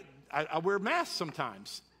 I wear masks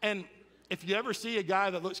sometimes. And if you ever see a guy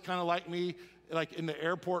that looks kind of like me, like in the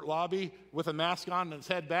airport lobby with a mask on and his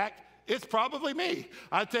head back, it's probably me.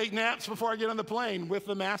 I take naps before I get on the plane with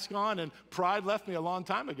the mask on, and pride left me a long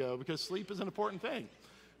time ago because sleep is an important thing,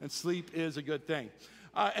 and sleep is a good thing.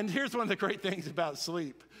 And here's one of the great things about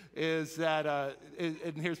sleep is that,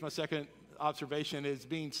 and here's my second observation, is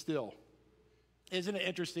being still. Isn't it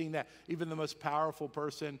interesting that even the most powerful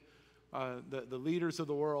person, the leaders of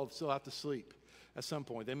the world, still have to sleep at some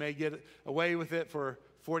point? They may get away with it for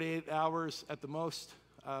 48 hours at the most,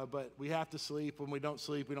 but we have to sleep. When we don't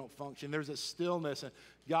sleep, we don't function. There's a stillness, and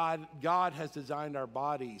God has designed our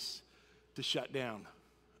bodies to shut down.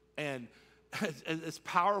 And as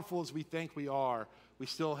powerful as we think we are, we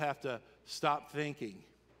still have to stop thinking,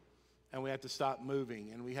 and we have to stop moving,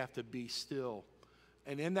 and we have to be still.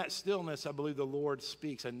 And in that stillness, I believe the Lord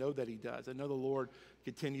speaks. I know that he does. I know the Lord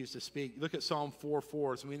continues to speak. Look at Psalm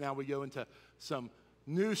 4:4. So now we go into some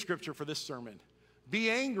new scripture for this sermon. Be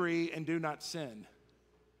angry and do not sin.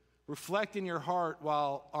 Reflect in your heart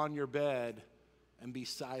while on your bed and be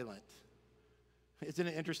silent. Isn't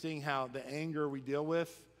it interesting how the anger we deal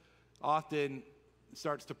with often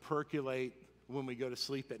starts to percolate when we go to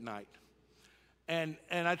sleep at night? And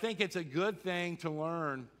I think it's a good thing to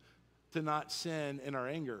learn to not sin in our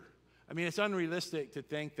anger. I mean, it's unrealistic to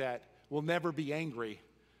think that we'll never be angry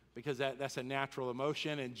because that's a natural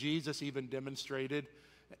emotion, and Jesus even demonstrated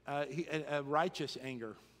a righteous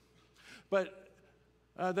anger. But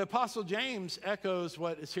the Apostle James echoes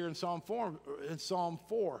what is here in Psalm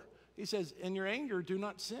 4. He says, in your anger, do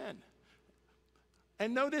not sin.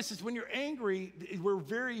 And notice is when you're angry, we're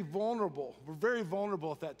very vulnerable. We're very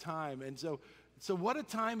vulnerable at that time. And so what a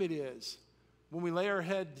time it is when we lay our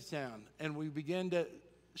heads down and we begin to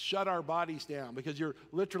shut our bodies down, because you're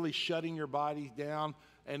literally shutting your body down,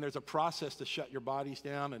 and there's a process to shut your bodies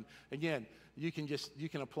down. And again, you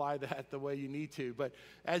can apply that the way you need to. But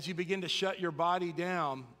as you begin to shut your body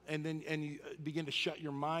down and you begin to shut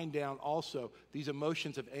your mind down also, these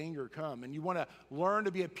emotions of anger come. And you want to learn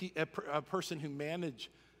to be a person who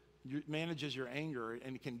manages your anger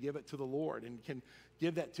and can give it to the Lord and can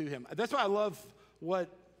give that to him. That's why I love what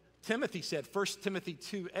Timothy said, 1 Timothy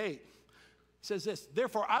 2:8. Says this,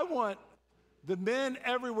 therefore I want the men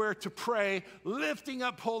everywhere to pray, lifting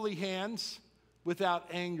up holy hands without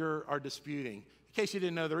anger or disputing. In case you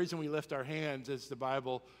didn't know, the reason we lift our hands is the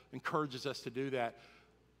Bible encourages us to do that.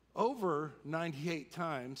 Over 98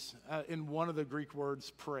 times in one of the Greek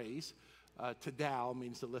words, praise, tadao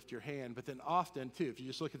means to lift your hand, but then often too, if you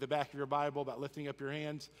just look at the back of your Bible about lifting up your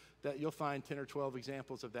hands, that you'll find 10 or 12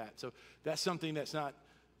 examples of that. So that's something that's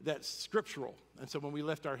scriptural. And so when we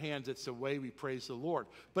lift our hands, it's the way we praise the Lord.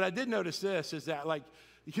 But I did notice this, is that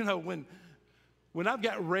when I've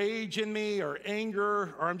got rage in me or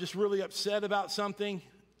anger, or I'm just really upset about something,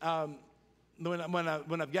 when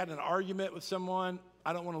I've got an argument with someone,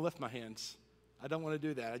 I don't want to lift my hands. I don't want to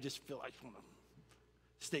do that. I just feel like I want to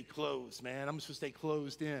stay closed, man. I'm supposed to stay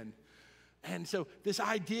closed in. And so this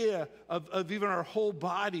idea of even our whole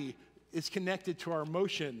body is connected to our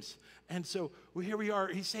emotions. And so here we are.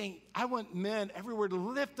 He's saying, I want men everywhere to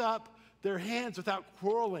lift up their hands without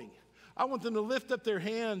quarreling. I want them to lift up their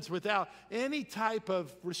hands without any type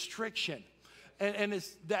of restriction. And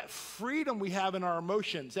it's that freedom we have in our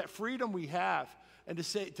emotions, that freedom we have, and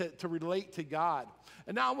to relate to God.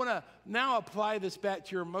 And now I want to apply this back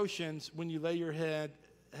to your emotions when you lay your head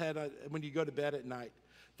when you go to bed at night.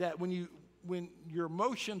 That when your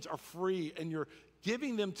emotions are free and you're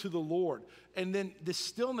giving them to the Lord, and then the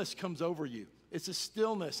stillness comes over you. It's a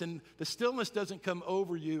stillness, and the stillness doesn't come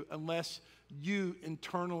over you unless you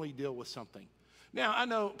internally deal with something. Now, I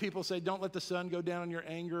know people say, don't let the sun go down on your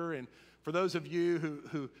anger, and for those of you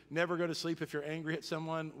who never go to sleep if you're angry at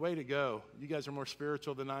someone, way to go. You guys are more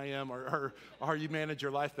spiritual than I am, or you manage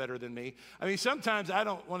your life better than me. I mean, sometimes I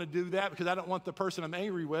don't want to do that because I don't want the person I'm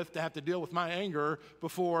angry with to have to deal with my anger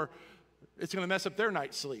before it's going to mess up their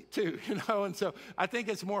night's sleep too, And so I think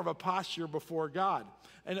it's more of a posture before God,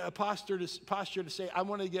 and a posture to say, I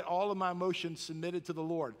want to get all of my emotions submitted to the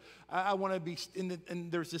Lord. I want to be,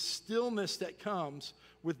 and there's this stillness that comes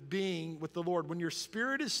with being with the Lord. When your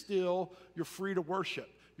spirit is still, you're free to worship.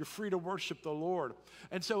 You're free to worship the Lord.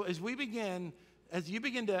 And so as you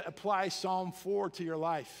begin to apply Psalm 4 to your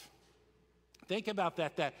life, think about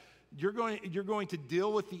that you're going to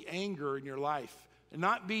deal with the anger in your life and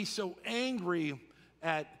not be so angry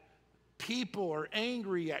at people or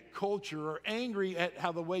angry at culture or angry at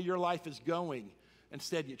how the way your life is going.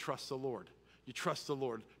 Instead, you trust the Lord. You trust the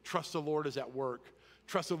Lord. Trust the Lord is at work.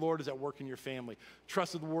 Trust the Lord is at work in your family.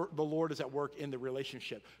 Trust that the Lord is at work in the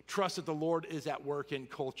relationship. Trust that the Lord is at work in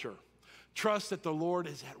culture. Trust that the Lord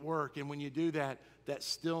is at work. And when you do that, that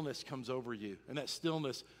stillness comes over you. And that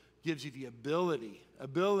stillness gives you the ability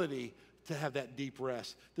to have that deep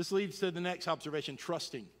rest. This leads to the next observation,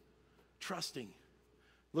 trusting. Trusting.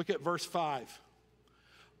 Look at verse 5.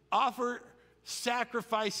 Offer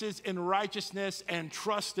sacrifices in righteousness and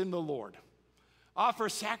trust in the Lord. Offer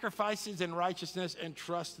sacrifices in righteousness and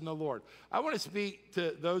trust in the Lord. I want to speak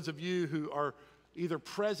to those of you who are either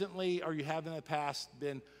presently or you have in the past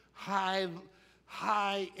been high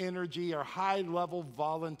energy or high level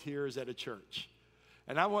volunteers at a church.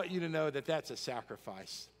 And I want you to know that that's a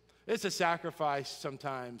sacrifice. It's a sacrifice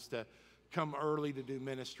sometimes to come early to do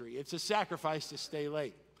ministry. It's a sacrifice to stay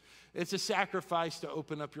late. It's a sacrifice to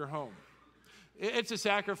open up your home. It's a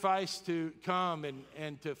sacrifice to come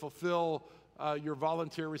and to fulfill your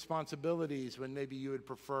volunteer responsibilities when maybe you would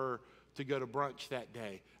prefer to go to brunch that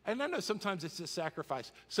day. And I know sometimes it's a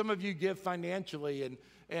sacrifice. Some of you give financially,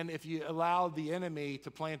 and if you allow the enemy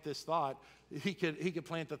to plant this thought, he could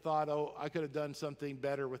plant the thought, oh, I could have done something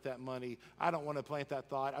better with that money. I don't want to plant that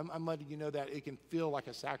thought. I'm letting you know that it can feel like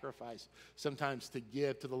a sacrifice sometimes to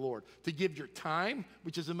give to the Lord. To give your time,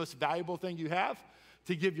 which is the most valuable thing you have.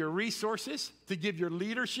 To give your resources. To give your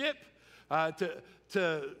leadership.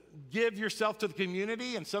 To give yourself to the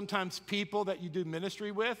community, and sometimes people that you do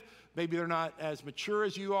ministry with, maybe they're not as mature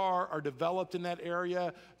as you are developed in that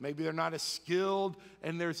area. Maybe they're not as skilled,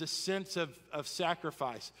 and there's a sense of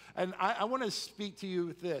sacrifice. And I want to speak to you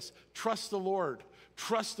with this. Trust the Lord.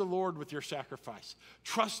 Trust the Lord with your sacrifice.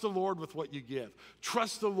 Trust the Lord with what you give.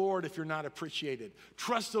 Trust the Lord if you're not appreciated.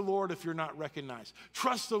 Trust the Lord if you're not recognized.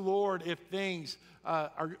 Trust the Lord if things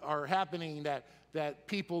are happening that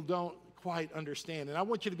people don't quite understand. And I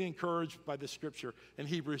want you to be encouraged by this scripture in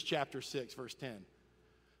Hebrews chapter 6, verse 10.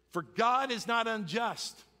 For God is not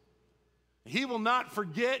unjust. He will not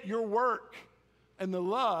forget your work and the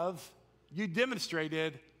love you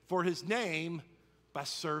demonstrated for his name by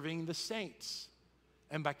serving the saints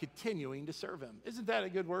and by continuing to serve him. Isn't that a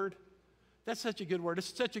good word? That's such a good word.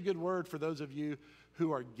 It's such a good word for those of you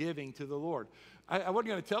who are giving to the Lord. I wasn't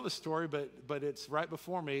going to tell the story, but it's right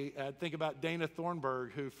before me. Think about Dana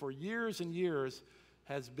Thornburg, who for years and years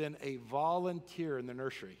has been a volunteer in the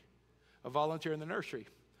nursery. A volunteer in the nursery.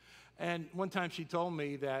 And one time she told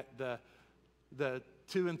me that the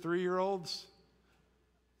 2 and 3-year-olds,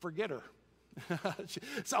 forget her.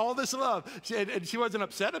 It's all this love. And she wasn't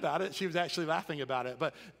upset about it. She was actually laughing about it.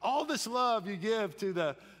 But all this love you give to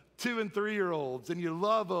the 2 and 3-year-olds, and you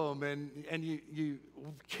love them, and you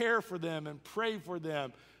care for them and pray for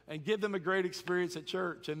them and give them a great experience at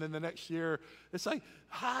church. And then the next year, it's like,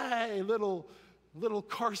 hi, little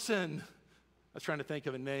Carson. I was trying to think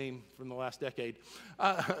of a name from the last decade.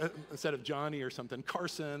 Instead of Johnny or something,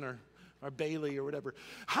 Carson or Bailey or whatever.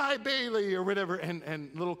 Hi, Bailey or whatever.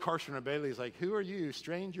 And little Carson or Bailey is like, who are you?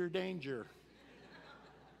 Stranger danger.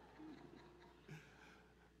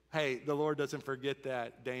 Hey, the Lord doesn't forget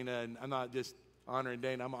that, Dana, and I'm not just honoring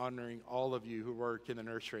Dane. I'm honoring all of you who work in the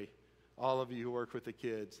nursery, all of you who work with the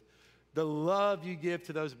kids. The love you give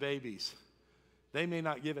to those babies, they may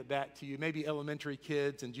not give it back to you. Maybe elementary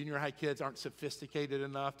kids and junior high kids aren't sophisticated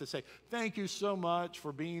enough to say, thank you so much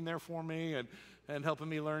for being there for me and helping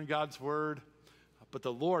me learn God's word. But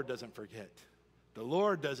the Lord doesn't forget. The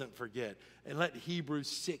Lord doesn't forget. And let Hebrews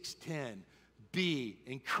 6:10 be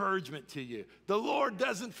encouragement to you. The Lord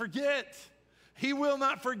doesn't forget. He will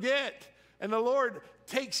not forget. And the Lord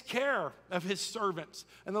takes care of his servants.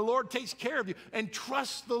 And the Lord takes care of you. And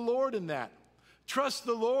trust the Lord in that. Trust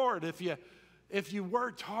the Lord. If you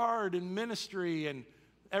worked hard in ministry and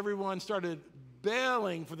everyone started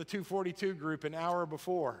bailing for the 242 group an hour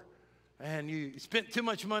before, and you spent too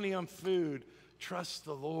much money on food, trust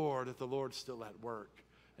the Lord that the Lord's still at work.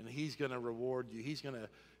 And he's going to reward you. He's going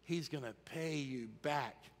to pay you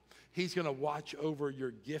back. He's going to watch over your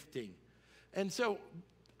gifting. And so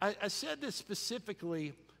I said this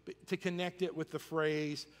specifically to connect it with the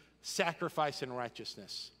phrase sacrifice and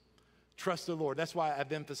righteousness. Trust the Lord. That's why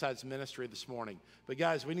I've emphasized ministry this morning. But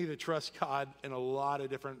guys, we need to trust God in a lot of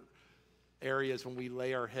different areas when we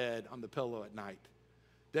lay our head on the pillow at night.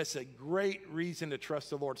 That's a great reason to trust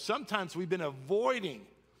the Lord. Sometimes we've been avoiding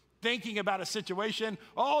thinking about a situation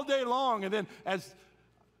all day long, and then as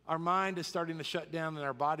our mind is starting to shut down and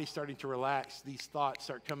our body's starting to relax, these thoughts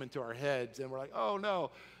start coming to our heads, and we're like, oh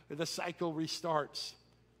no, the cycle restarts.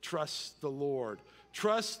 Trust the Lord.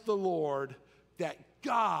 Trust the Lord that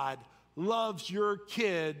God loves your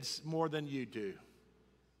kids more than you do.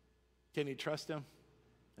 Can you trust him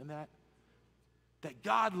in that? That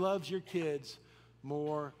God loves your kids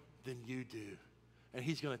more than you do. And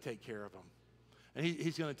he's going to take care of them. And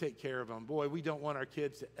he's going to take care of them. Boy, we don't want our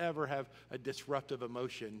kids to ever have a disruptive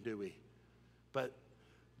emotion, do we? But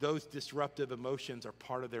those disruptive emotions are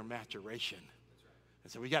part of their maturation.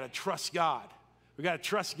 And so we got to trust God. We got to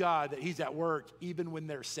trust God that he's at work even when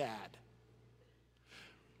they're sad.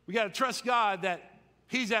 We got to trust God that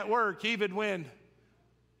he's at work even when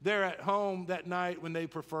they're at home that night when they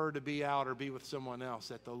prefer to be out or be with someone else,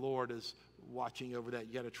 that the Lord is watching over that.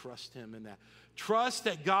 You got to trust him in that. Trust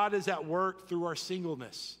that God is at work through our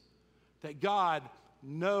singleness, that God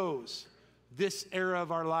knows this era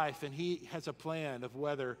of our life and he has a plan of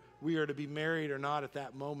whether we are to be married or not at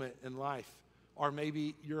that moment in life. Or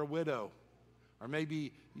maybe you're a widow, or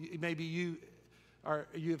maybe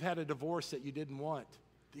you've had a divorce that you didn't want.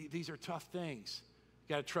 These are tough things.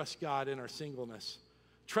 You got to trust God in our singleness.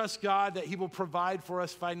 Trust God that he will provide for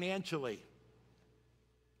us financially.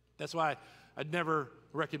 That's why I'd never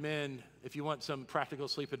recommend, if you want some practical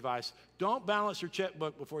sleep advice, don't balance your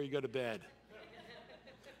checkbook before you go to bed.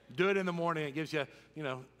 Do it in the morning. It gives you,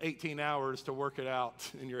 18 hours to work it out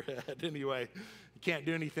in your head anyway. You can't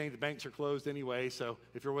do anything. The banks are closed anyway. So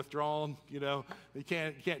if you're withdrawn, you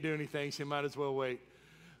can't do anything. So you might as well wait.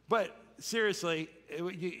 But seriously,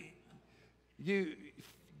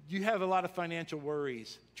 you have a lot of financial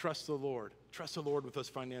worries. Trust the Lord. Trust the Lord with those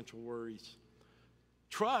financial worries.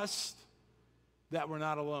 Trust that we're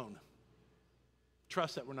not alone.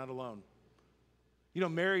 Trust that we're not alone.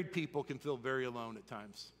 Married people can feel very alone at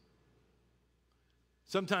times.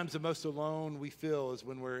 Sometimes the most alone we feel is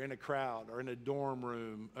when we're in a crowd or in a dorm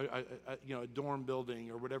room, a dorm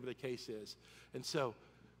building or whatever the case is. And so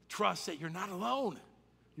trust that you're not alone.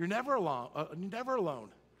 You're never alone. You're never alone.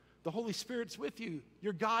 The Holy Spirit's with you.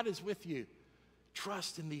 Your God is with you.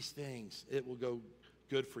 Trust in these things. It will go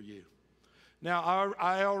good for you. Now,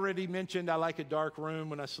 I already mentioned I like a dark room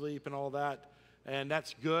when I sleep and all that, and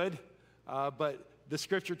that's good. But the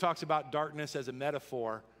scripture talks about darkness as a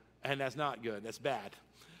metaphor, and that's not good. That's bad.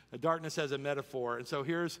 Darkness as a metaphor. And so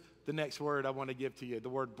here's the next word I want to give to you, the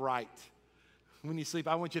word bright. When you sleep,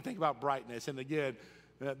 I want you to think about brightness. And again,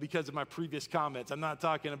 because of my previous comments, I'm not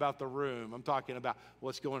talking about the room. I'm talking about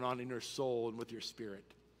what's going on in your soul and with your spirit.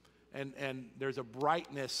 And there's a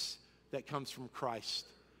brightness that comes from Christ.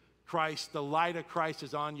 Christ, the light of Christ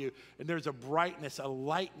is on you. And there's a brightness, a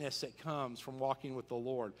lightness that comes from walking with the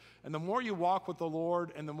Lord. And the more you walk with the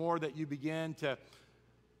Lord and the more that you begin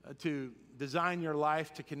to design your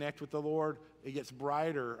life to connect with the Lord, it gets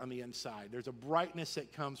brighter on the inside. There's a brightness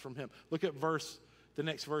that comes from him. Look at the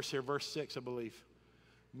next verse here, verse 6, I believe.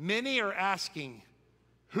 Many are asking,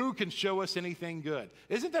 who can show us anything good?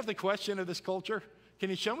 Isn't that the question of this culture? Can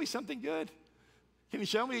you show me something good? Can you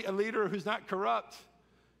show me a leader who's not corrupt?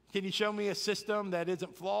 Can you show me a system that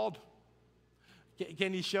isn't flawed?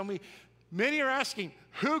 Can you show me? Many are asking,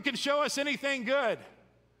 who can show us anything good?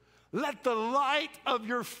 Let the light of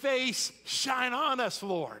your face shine on us,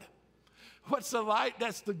 Lord. What's the light?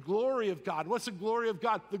 That's the glory of God. What's the glory of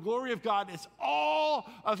God? The glory of God is all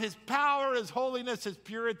of his power, his holiness, his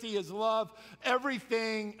purity, his love.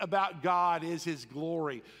 Everything about God is his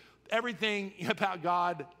glory. Everything about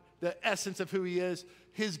God, the essence of who he is,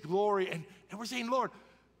 his glory. And we're saying, Lord,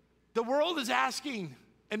 the world is asking,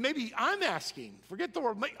 and maybe I'm asking, forget the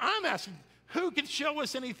world, I'm asking, who can show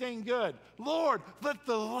us anything good? Lord, let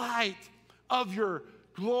the light of your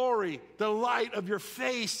glory, the light of your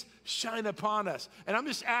face shine upon us. And I'm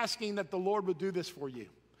just asking that the Lord would do this for you.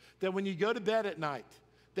 That when you go to bed at night,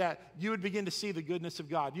 that you would begin to see the goodness of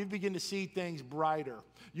God. You'd begin to see things brighter.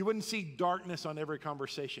 You wouldn't see darkness on every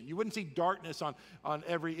conversation. You wouldn't see darkness on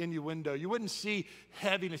every innuendo. You wouldn't see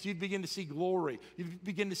heaviness. You'd begin to see glory. You'd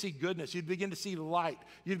begin to see goodness. You'd begin to see light.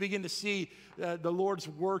 You'd begin to see the Lord's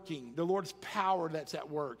working, the Lord's power that's at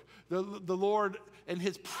work, the Lord and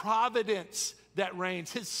his providence that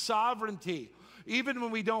reigns, his sovereignty. Even when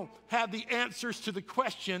we don't have the answers to the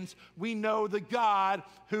questions, we know the God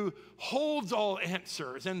who holds all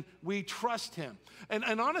answers, and we trust him. And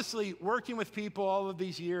honestly, working with people all of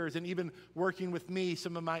these years, and even working with me,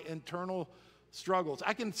 some of my internal struggles,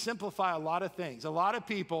 I can simplify a lot of things. A lot of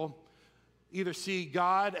people either see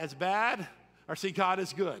God as bad or see God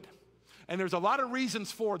as good. And there's a lot of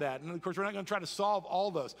reasons for that. And of course, we're not going to try to solve all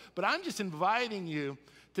those. But I'm just inviting you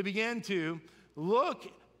to begin to look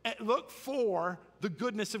for the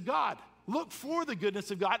goodness of God. Look for the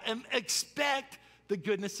goodness of God and expect the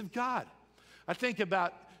goodness of God. I think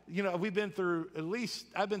about, I've been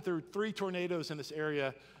through 3 tornadoes in this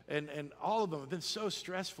area, and all of them have been so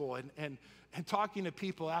stressful. And talking to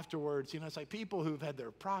people afterwards, it's like people who've had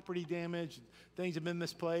their property damaged, things have been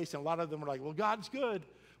misplaced, and a lot of them are like, well, God's good.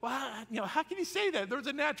 Well, how can you say that? There was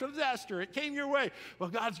a natural disaster. It came your way. Well,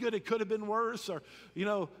 God's good. It could have been worse. Or,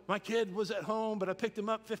 my kid was at home, but I picked him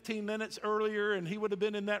up 15 minutes earlier, and he would have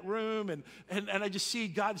been in that room. And I just see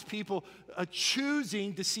God's people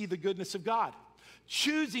choosing to see the goodness of God,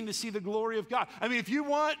 choosing to see the glory of God. I mean, if you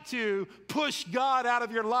want to push God out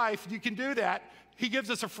of your life, you can do that. He gives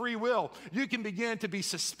us a free will. You can begin to be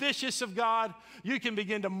suspicious of God. You can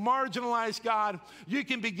begin to marginalize God. You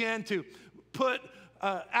can begin to put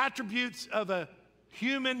attributes of a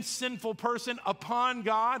human sinful person upon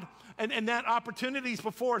God, and that opportunity is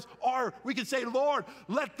before us. Or we can say, Lord,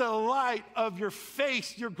 let the light of your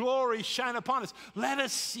face, your glory shine upon us. Let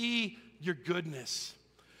us see your goodness.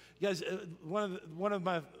 You guys, one of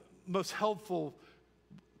my most helpful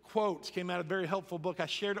quotes came out of a very helpful book. I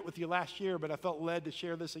shared it with you last year, but I felt led to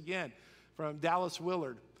share this again, from Dallas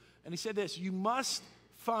Willard. And he said this: you must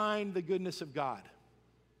find the goodness of God.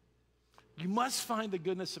 You must find the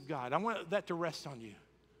goodness of God. I want that to rest on you.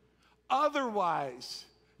 Otherwise,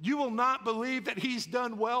 you will not believe that he's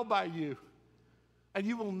done well by you, and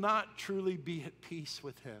you will not truly be at peace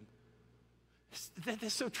with him.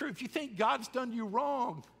 That's so true. If you think God's done you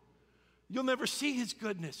wrong, you'll never see his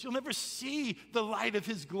goodness. You'll never see the light of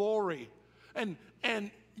his glory. And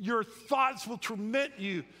your thoughts will torment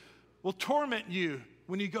you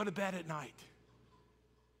when you go to bed at night.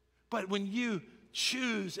 But when you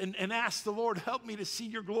choose and ask the Lord, help me to see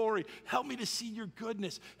your glory, help me to see your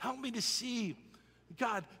goodness, help me to see,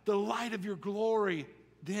 God, the light of your glory,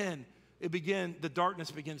 then the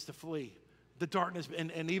darkness begins to flee. The darkness,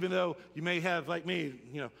 and even though you may have, like me,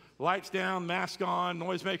 lights down, mask on,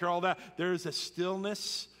 noisemaker, all that, there's a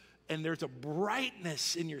stillness and there's a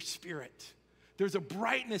brightness in your spirit. There's a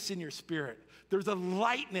brightness in your spirit. There's a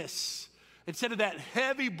lightness. Instead of that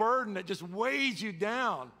heavy burden that just weighs you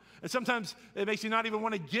down, and sometimes it makes you not even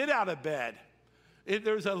want to get out of bed.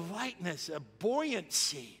 There's a lightness, a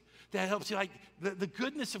buoyancy that helps you. Like the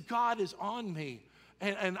goodness of God is on me.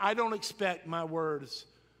 And I don't expect my words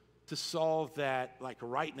to solve that like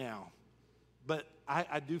right now. But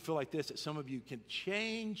I do feel like this, that some of you can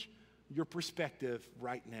change your perspective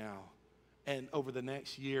right now. And over the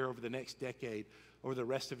next year, over the next decade, over the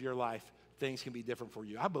rest of your life, things can be different for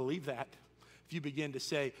you. I believe that. If you begin to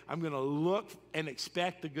say, I'm going to look and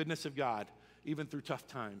expect the goodness of God, even through tough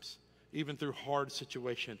times, even through hard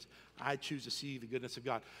situations, I choose to see the goodness of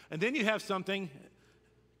God. And then you have something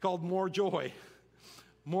called more joy.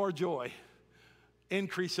 More joy.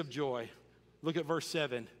 Increase of joy. Look at verse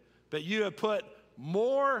 7. But you have put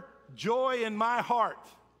more joy in my heart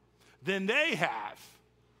than they have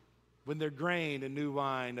when their grain and new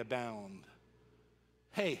wine abound.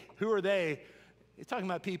 Hey, who are they? It's talking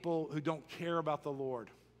about people who don't care about the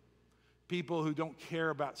Lord, people who don't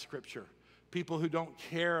care about Scripture, people who don't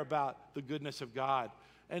care about the goodness of God.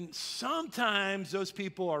 And sometimes those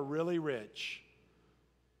people are really rich.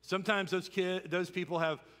 Sometimes those people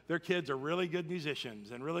have their kids are really good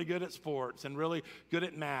musicians and really good at sports and really good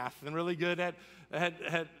at math and really good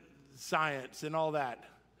at science and all that.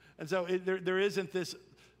 And so there isn't this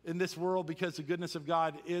in this world, because the goodness of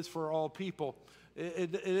God is for all people.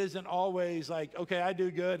 It isn't always like, okay, I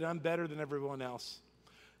do good and I'm better than everyone else.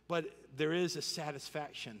 But there is a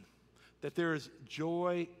satisfaction, that there is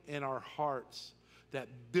joy in our hearts that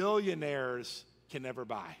billionaires can never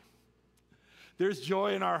buy. There's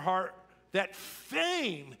joy in our heart that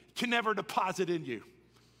fame can never deposit in you.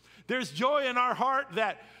 There's joy in our heart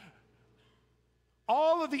that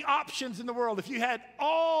all of the options in the world, if you had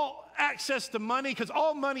all access to money, because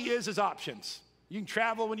all money is options. You can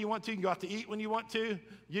travel when you want to. You can go out to eat when you want to.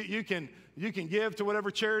 You can give to whatever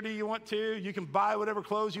charity you want to. You can buy whatever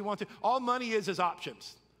clothes you want to. All money is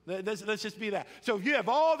options. Let's just be that. So if you have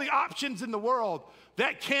all the options in the world,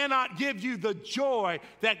 that cannot give you the joy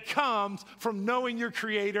that comes from knowing your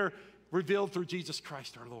Creator revealed through Jesus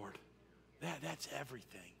Christ our Lord. That's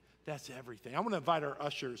everything. That's everything. I want to invite our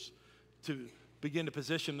ushers to begin to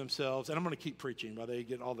position themselves, and I'm going to keep preaching while they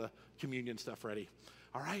get all the communion stuff ready.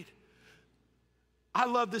 All right? I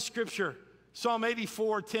love this scripture, Psalm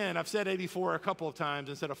 84:10. I've said 84 a couple of times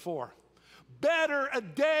instead of 4. Better a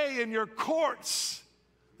day in your courts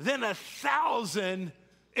than 1,000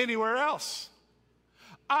 anywhere else.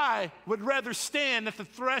 I would rather stand at the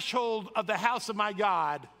threshold of the house of my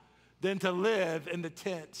God than to live in the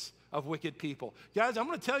tents of wicked people. Guys, I'm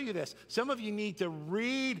going to tell you this. Some of you need to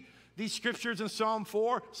read these scriptures in Psalm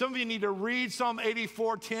 4. Some of you need to read Psalm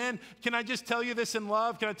 84:10. Can I just tell you this in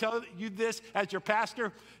love? Can I tell you this as your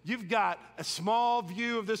pastor? You've got a small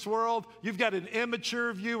view of this world. You've got an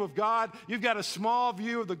immature view of God. You've got a small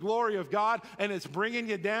view of the glory of God, and it's bringing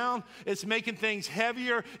you down. It's making things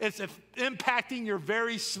heavier. It's impacting your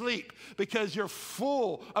very sleep because you're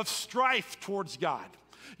full of strife towards God.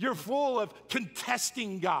 You're full of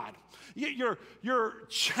contesting God. You're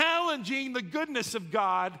challenging the goodness of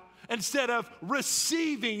God instead of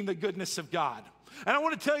receiving the goodness of God. And I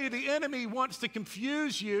want to tell you, the enemy wants to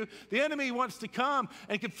confuse you. The enemy wants to come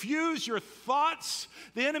and confuse your thoughts.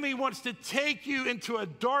 The enemy wants to take you into a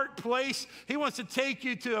dark place. He wants to take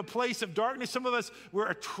you to a place of darkness. Some of us, we're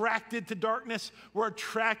attracted to darkness. We're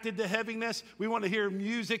attracted to heaviness. We want to hear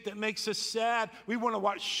music that makes us sad. We want to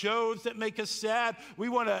watch shows that make us sad. We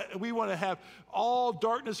want to have all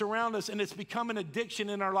darkness around us, and it's become an addiction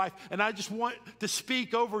in our life. And I just want to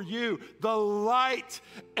speak over you. The light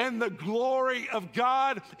and the glory of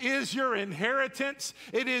God is your inheritance.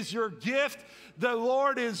 It is your gift. The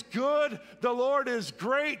Lord is good. The Lord is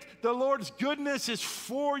great. The Lord's goodness is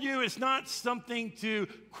for you. It's not something to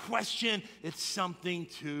question. It's something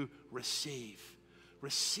to receive.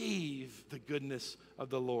 Receive the goodness of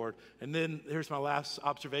the Lord. And then here's my last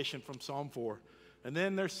observation from Psalm 4. And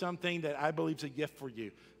then there's something that I believe is a gift for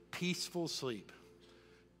you. Peaceful sleep.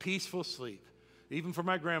 Peaceful sleep. Even for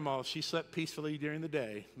my grandma, she slept peacefully during the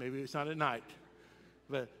day. Maybe it's not at night.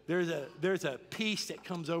 But there's a peace that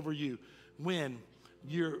comes over you when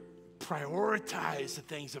you prioritize the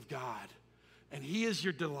things of God. And He is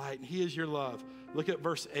your delight and He is your love. Look at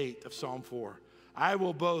verse 8 of Psalm 4. I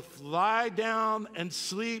will both lie down and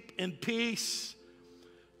sleep in peace.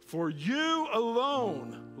 For you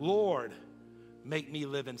alone, Lord, make me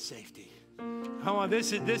live in safety. Come on,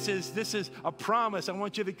 this is a promise. I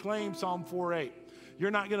want you to claim Psalm 4:8. You're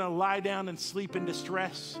not going to lie down and sleep in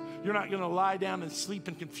distress. You're not going to lie down and sleep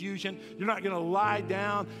in confusion. You're not going to lie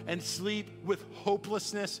down and sleep with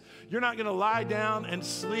hopelessness. You're not going to lie down and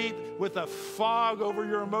sleep with a fog over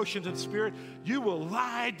your emotions and spirit. You will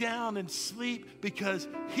lie down and sleep because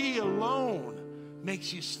He alone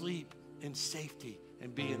makes you sleep in safety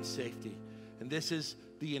and be in safety. And this is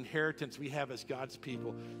the inheritance we have as God's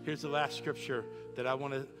people. Here's the last scripture that I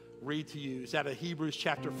want to read to you. It's out of Hebrews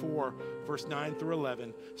chapter 4, verse 9 through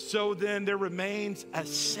 11. So then there remains a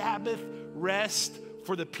Sabbath rest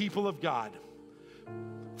for the people of God.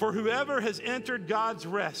 For whoever has entered God's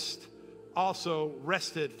rest also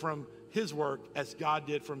rested from His work as God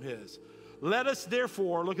did from His. Let us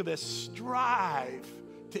therefore, look at this, strive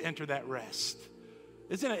to enter that rest.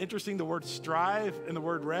 Isn't it interesting the word strive and the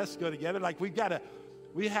word rest go together? Like we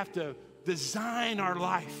have to design our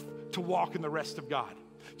life to walk in the rest of God.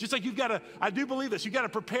 Just like I do believe this, you've got to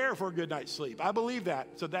prepare for a good night's sleep. I believe that.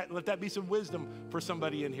 So let that be some wisdom for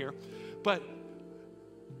somebody in here. But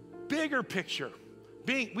bigger picture,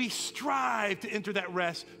 we strive to enter that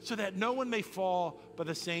rest so that no one may fall by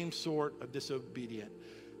the same sort of disobedience.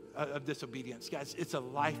 Guys, it's a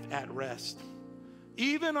life at rest.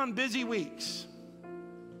 Even on busy weeks,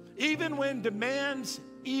 even when demands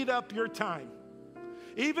eat up your time,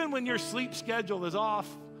 even when your sleep schedule is off,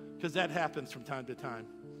 because that happens from time to time.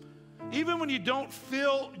 Even when you don't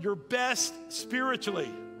feel your best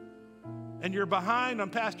spiritually and you're behind on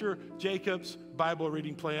Pastor Jacob's Bible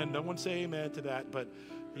reading plan. No one say amen to that, but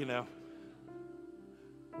you know,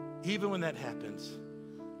 even when that happens,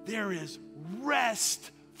 there is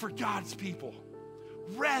rest for God's people.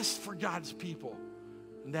 Rest for God's people.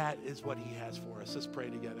 And that is what he has for us. Let's pray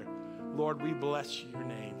together. Lord, we bless your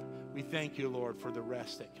name. We thank you, Lord, for the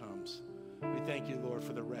rest that comes. We thank you, Lord,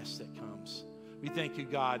 for the rest that comes. We thank you,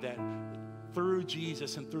 God, that through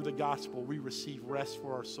Jesus and through the gospel, we receive rest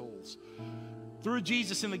for our souls. Through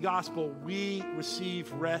Jesus and the gospel, we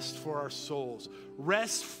receive rest for our souls.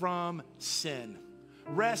 Rest from sin.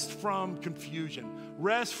 Rest from confusion.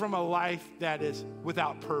 Rest from a life that is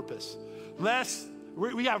without purpose.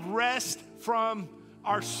 We have rest from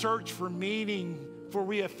our search for meaning, for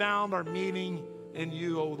we have found our meaning in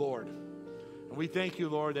you, O Lord. And we thank you,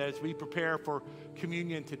 Lord, that as we prepare for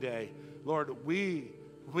communion today, Lord, we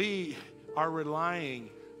are relying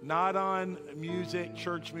not on music,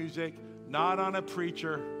 church music, not on a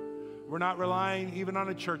preacher. We're not relying even on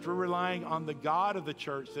a church. We're relying on the God of the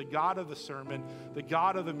church, the God of the sermon, the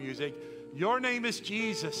God of the music. Your name is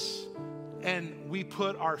Jesus, and we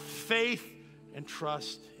put our faith and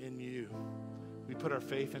trust in you. We put our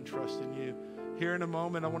faith and trust in you. Here in a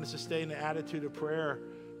moment, I want us to stay in the attitude of prayer.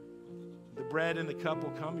 The bread and the cup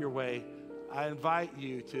will come your way. I invite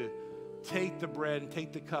you to take the bread and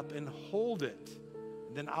take the cup and hold it.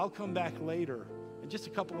 And then I'll come back later in just a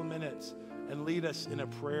couple of minutes and lead us in a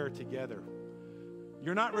prayer together.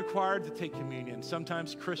 You're not required to take communion.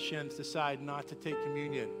 Sometimes Christians decide not to take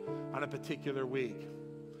communion on a particular week.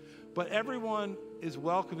 But everyone is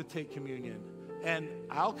welcome to take communion. And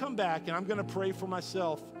I'll come back and I'm going to pray for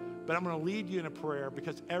myself, but I'm going to lead you in a prayer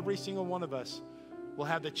because every single one of us will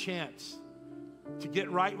have the chance to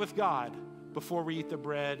get right with God before we eat the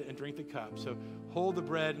bread and drink the cup. So hold the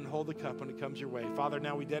bread and hold the cup when it comes your way. Father,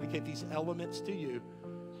 now we dedicate these elements to you.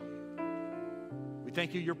 We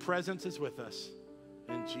thank you, your presence is with us.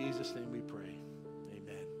 In Jesus' name we pray.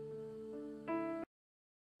 Amen.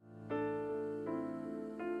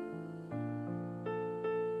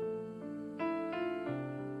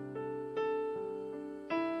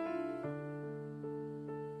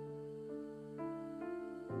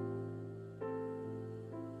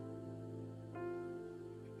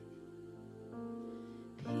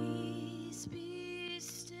 Peace be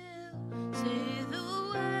still. Say the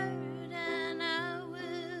word and I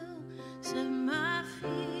will set my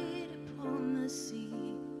feet upon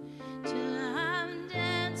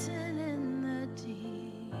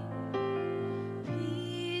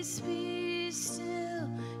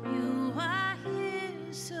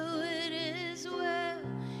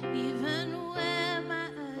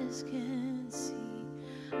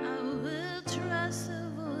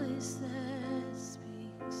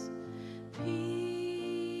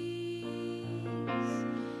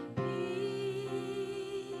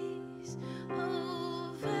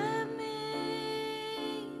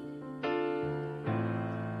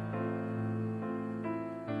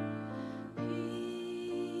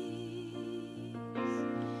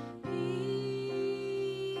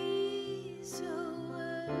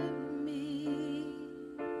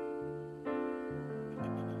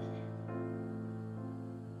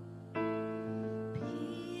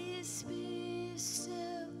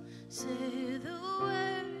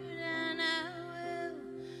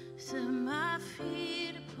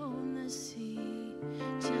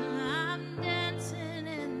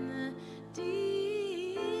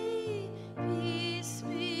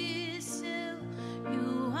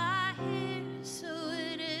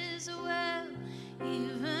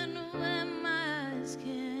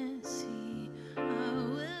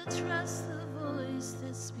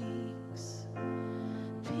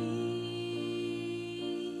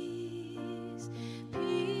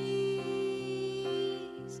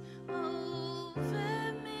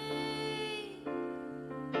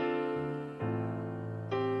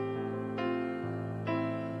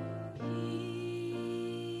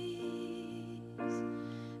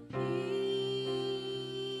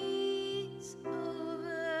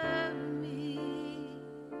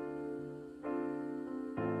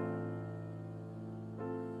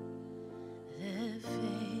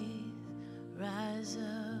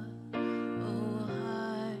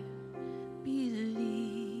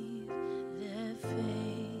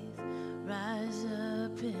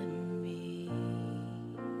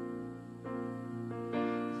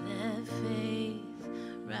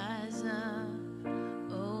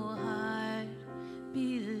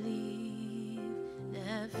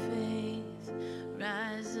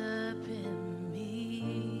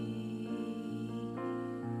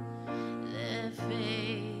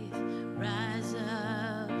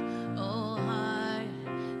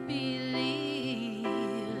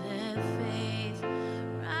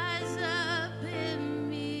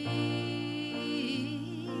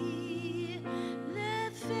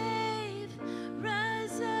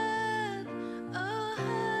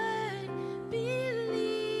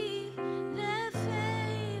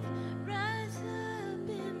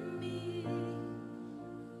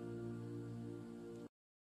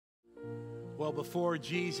Well, before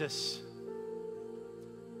Jesus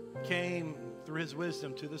came through his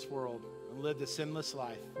wisdom to this world and lived a sinless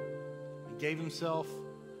life and gave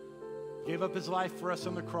up his life for us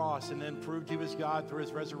on the cross and then proved he was God through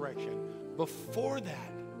his resurrection. Before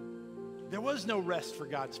that, there was no rest for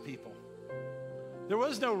God's people. There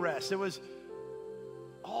was no rest. It was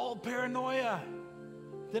all paranoia.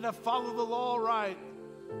 Did I follow the law right?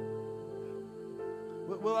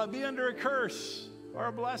 Will I be under a curse or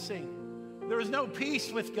a blessing? There was no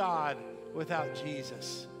peace with God without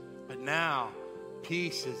Jesus. But now,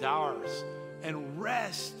 peace is ours. And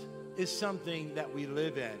rest is something that we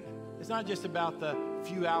live in. It's not just about the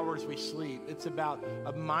few hours we sleep. It's about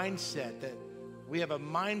a mindset that we have a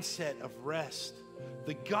mindset of rest.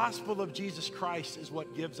 The gospel of Jesus Christ is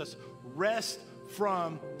what gives us rest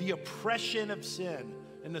from the oppression of sin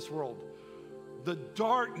in this world. The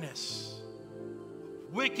darkness,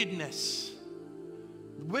 wickedness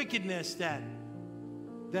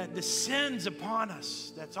that descends upon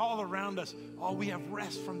us, that's all around us. Oh, we have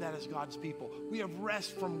rest from that as God's people. We have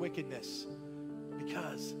rest from wickedness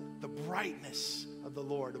because the brightness of the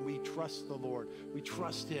Lord, and we trust the Lord. We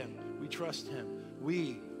trust him. We trust him.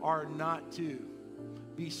 We are not to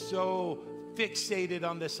be so fixated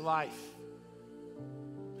on this life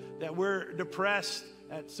that we're depressed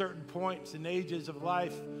at certain points and ages of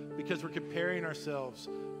life because we're comparing ourselves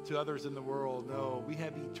to others in the world. No, we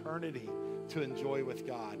have eternity to enjoy with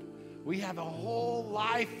God. We have a whole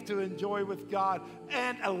life to enjoy with God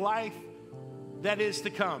and a life that is to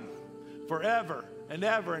come forever and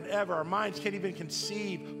ever and ever. Our minds can't even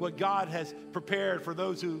conceive what God has prepared for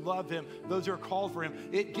those who love him, those who are called for him.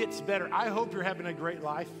 It gets better. I hope you're having a great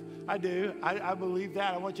life. I do. I believe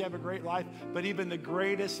that. I want you to have a great life. But even the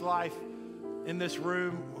greatest life in this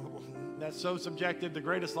room, that's so subjective, the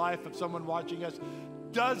greatest life of someone watching us,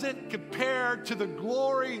 doesn't compare to the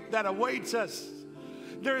glory that awaits us.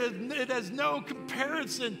 It has no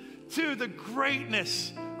comparison to the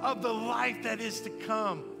greatness of the life that is to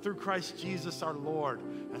come through Christ Jesus our Lord.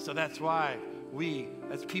 And so that's why we,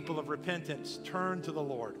 as people of repentance, turn to the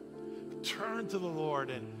Lord. Turn to the Lord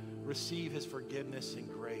and receive his forgiveness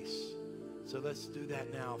and grace. So let's do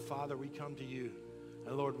that now. Father, we come to you.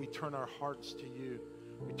 And Lord, we turn our hearts to you.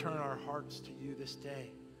 We turn our hearts to you this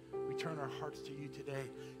day. We turn our hearts to you today.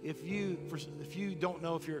 If you don't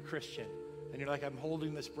know if you're a Christian, and you're like, I'm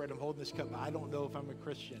holding this bread, I'm holding this cup, I don't know if I'm a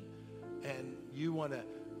Christian, and you want to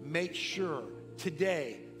make sure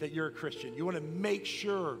today that you're a Christian, you want to make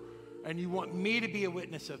sure, and you want me to be a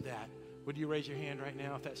witness of that, would you raise your hand right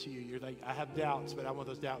now if that's you? You're like, I have doubts, but I want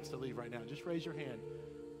those doubts to leave right now. Just raise your hand.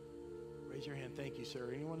 Raise your hand. Thank you,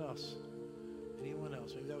 sir. Anyone else? Anyone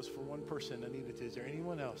else? Maybe that was for one person. I needed to. Is there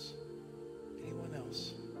anyone else? Anyone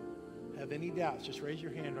else? Have any doubts? Just raise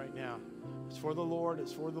your hand right now. It's for the Lord.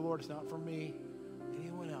 It's for the Lord. It's not for me.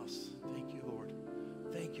 Anyone else? Thank you, Lord.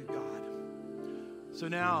 Thank you, God. So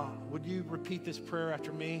now, would you repeat this prayer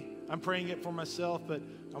after me? I'm praying it for myself, but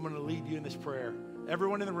I'm going to lead you in this prayer.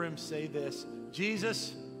 Everyone in the room say this.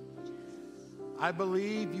 Jesus, I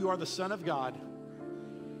believe you are the Son of God.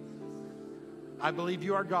 I believe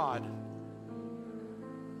you are God.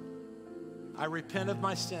 I repent of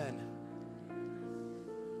my sin.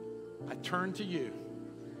 I turn to you.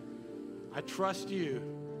 I trust you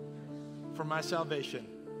for my salvation.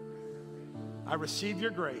 I receive your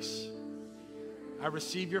grace. I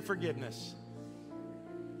receive your forgiveness.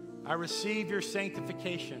 I receive your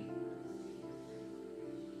sanctification.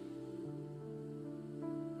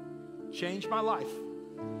 Change my life.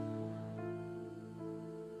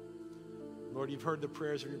 Lord, you've heard the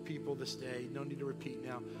prayers of your people this day. No need to repeat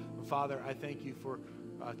now. Father, I thank you for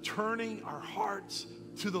turning our hearts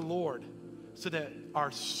to the Lord so that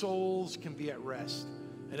our souls can be at rest.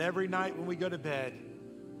 And every night when we go to bed,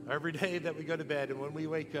 every day that we go to bed, and when we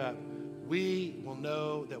wake up, we will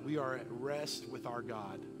know that we are at rest with our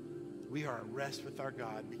God. We are at rest with our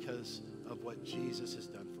God because of what Jesus has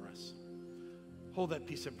done for us. Hold that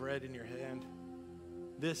piece of bread in your hand.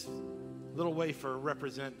 This little wafer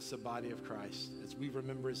represents the body of Christ. As we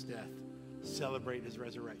remember his death, celebrate his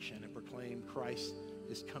resurrection, and proclaim Christ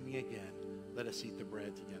is coming again. Let us eat the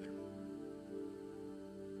bread together.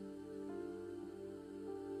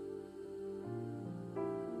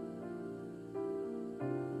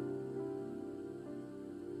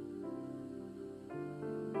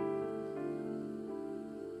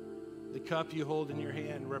 The cup you hold in your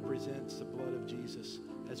hand represents the blood of Jesus.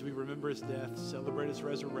 As we remember his death, celebrate his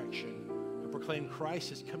resurrection, and proclaim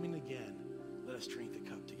Christ is coming again, let us drink the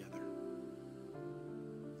cup together.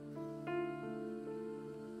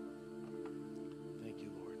 Thank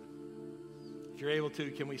you, Lord. If you're able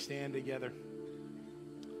to, can we stand together?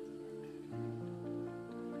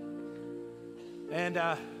 And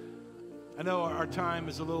I know our time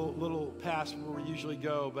is a little past where we usually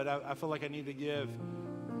go, but I feel like I need to give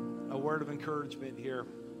a word of encouragement here.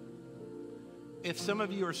 If some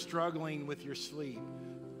of you are struggling with your sleep,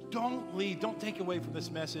 don't leave. Don't take away from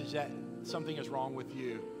this message that something is wrong with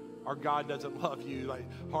you or God doesn't love you,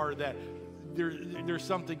 or that there's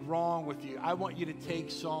something wrong with you. I want you to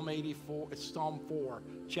take Psalm 4,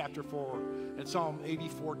 chapter 4, and Psalm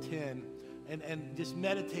 84:10, and just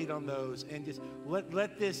meditate on those, and just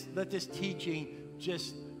let this teaching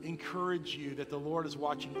just encourage you that the Lord is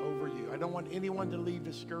watching over you. I don't want anyone to leave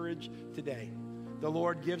discouraged today. The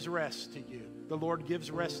Lord gives rest to you. The Lord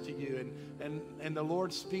gives rest to you, and the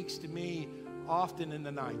Lord speaks to me often in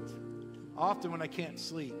the night, often when I can't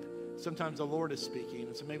sleep. Sometimes the Lord is speaking,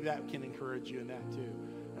 and so maybe that can encourage you in that too.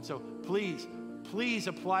 And so please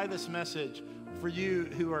apply this message for you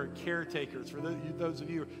who are caretakers, for those of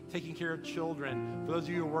you who are taking care of children, for those of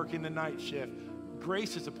you who are working the night shift.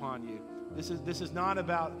 Grace is upon you. This is not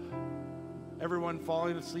about everyone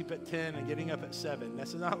falling asleep at 10 and getting up at 7.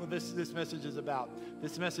 That's not what this message is about.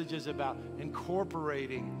 This message is about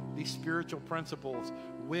incorporating these spiritual principles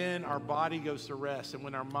when our body goes to rest and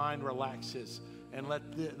when our mind relaxes, and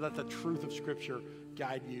let the truth of Scripture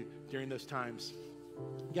guide you during those times.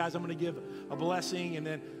 Guys, I'm going to give a blessing, and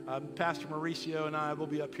then Pastor Mauricio and I will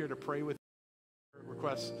be up here to pray with you.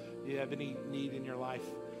 Requests, you have any need in your life,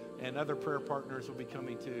 and other prayer partners will be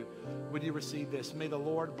coming too. Would you receive this? May the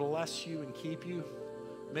Lord bless you and keep you.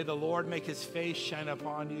 May the Lord make his face shine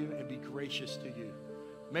upon you and be gracious to you.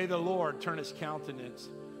 May the Lord turn his countenance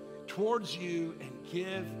towards you and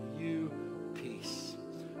give you peace.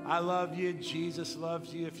 I love you. Jesus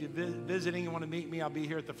loves you. If you're visiting and want to meet me, I'll be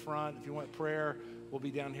here at the front. If you want prayer, we'll be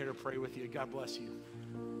down here to pray with you. God bless you.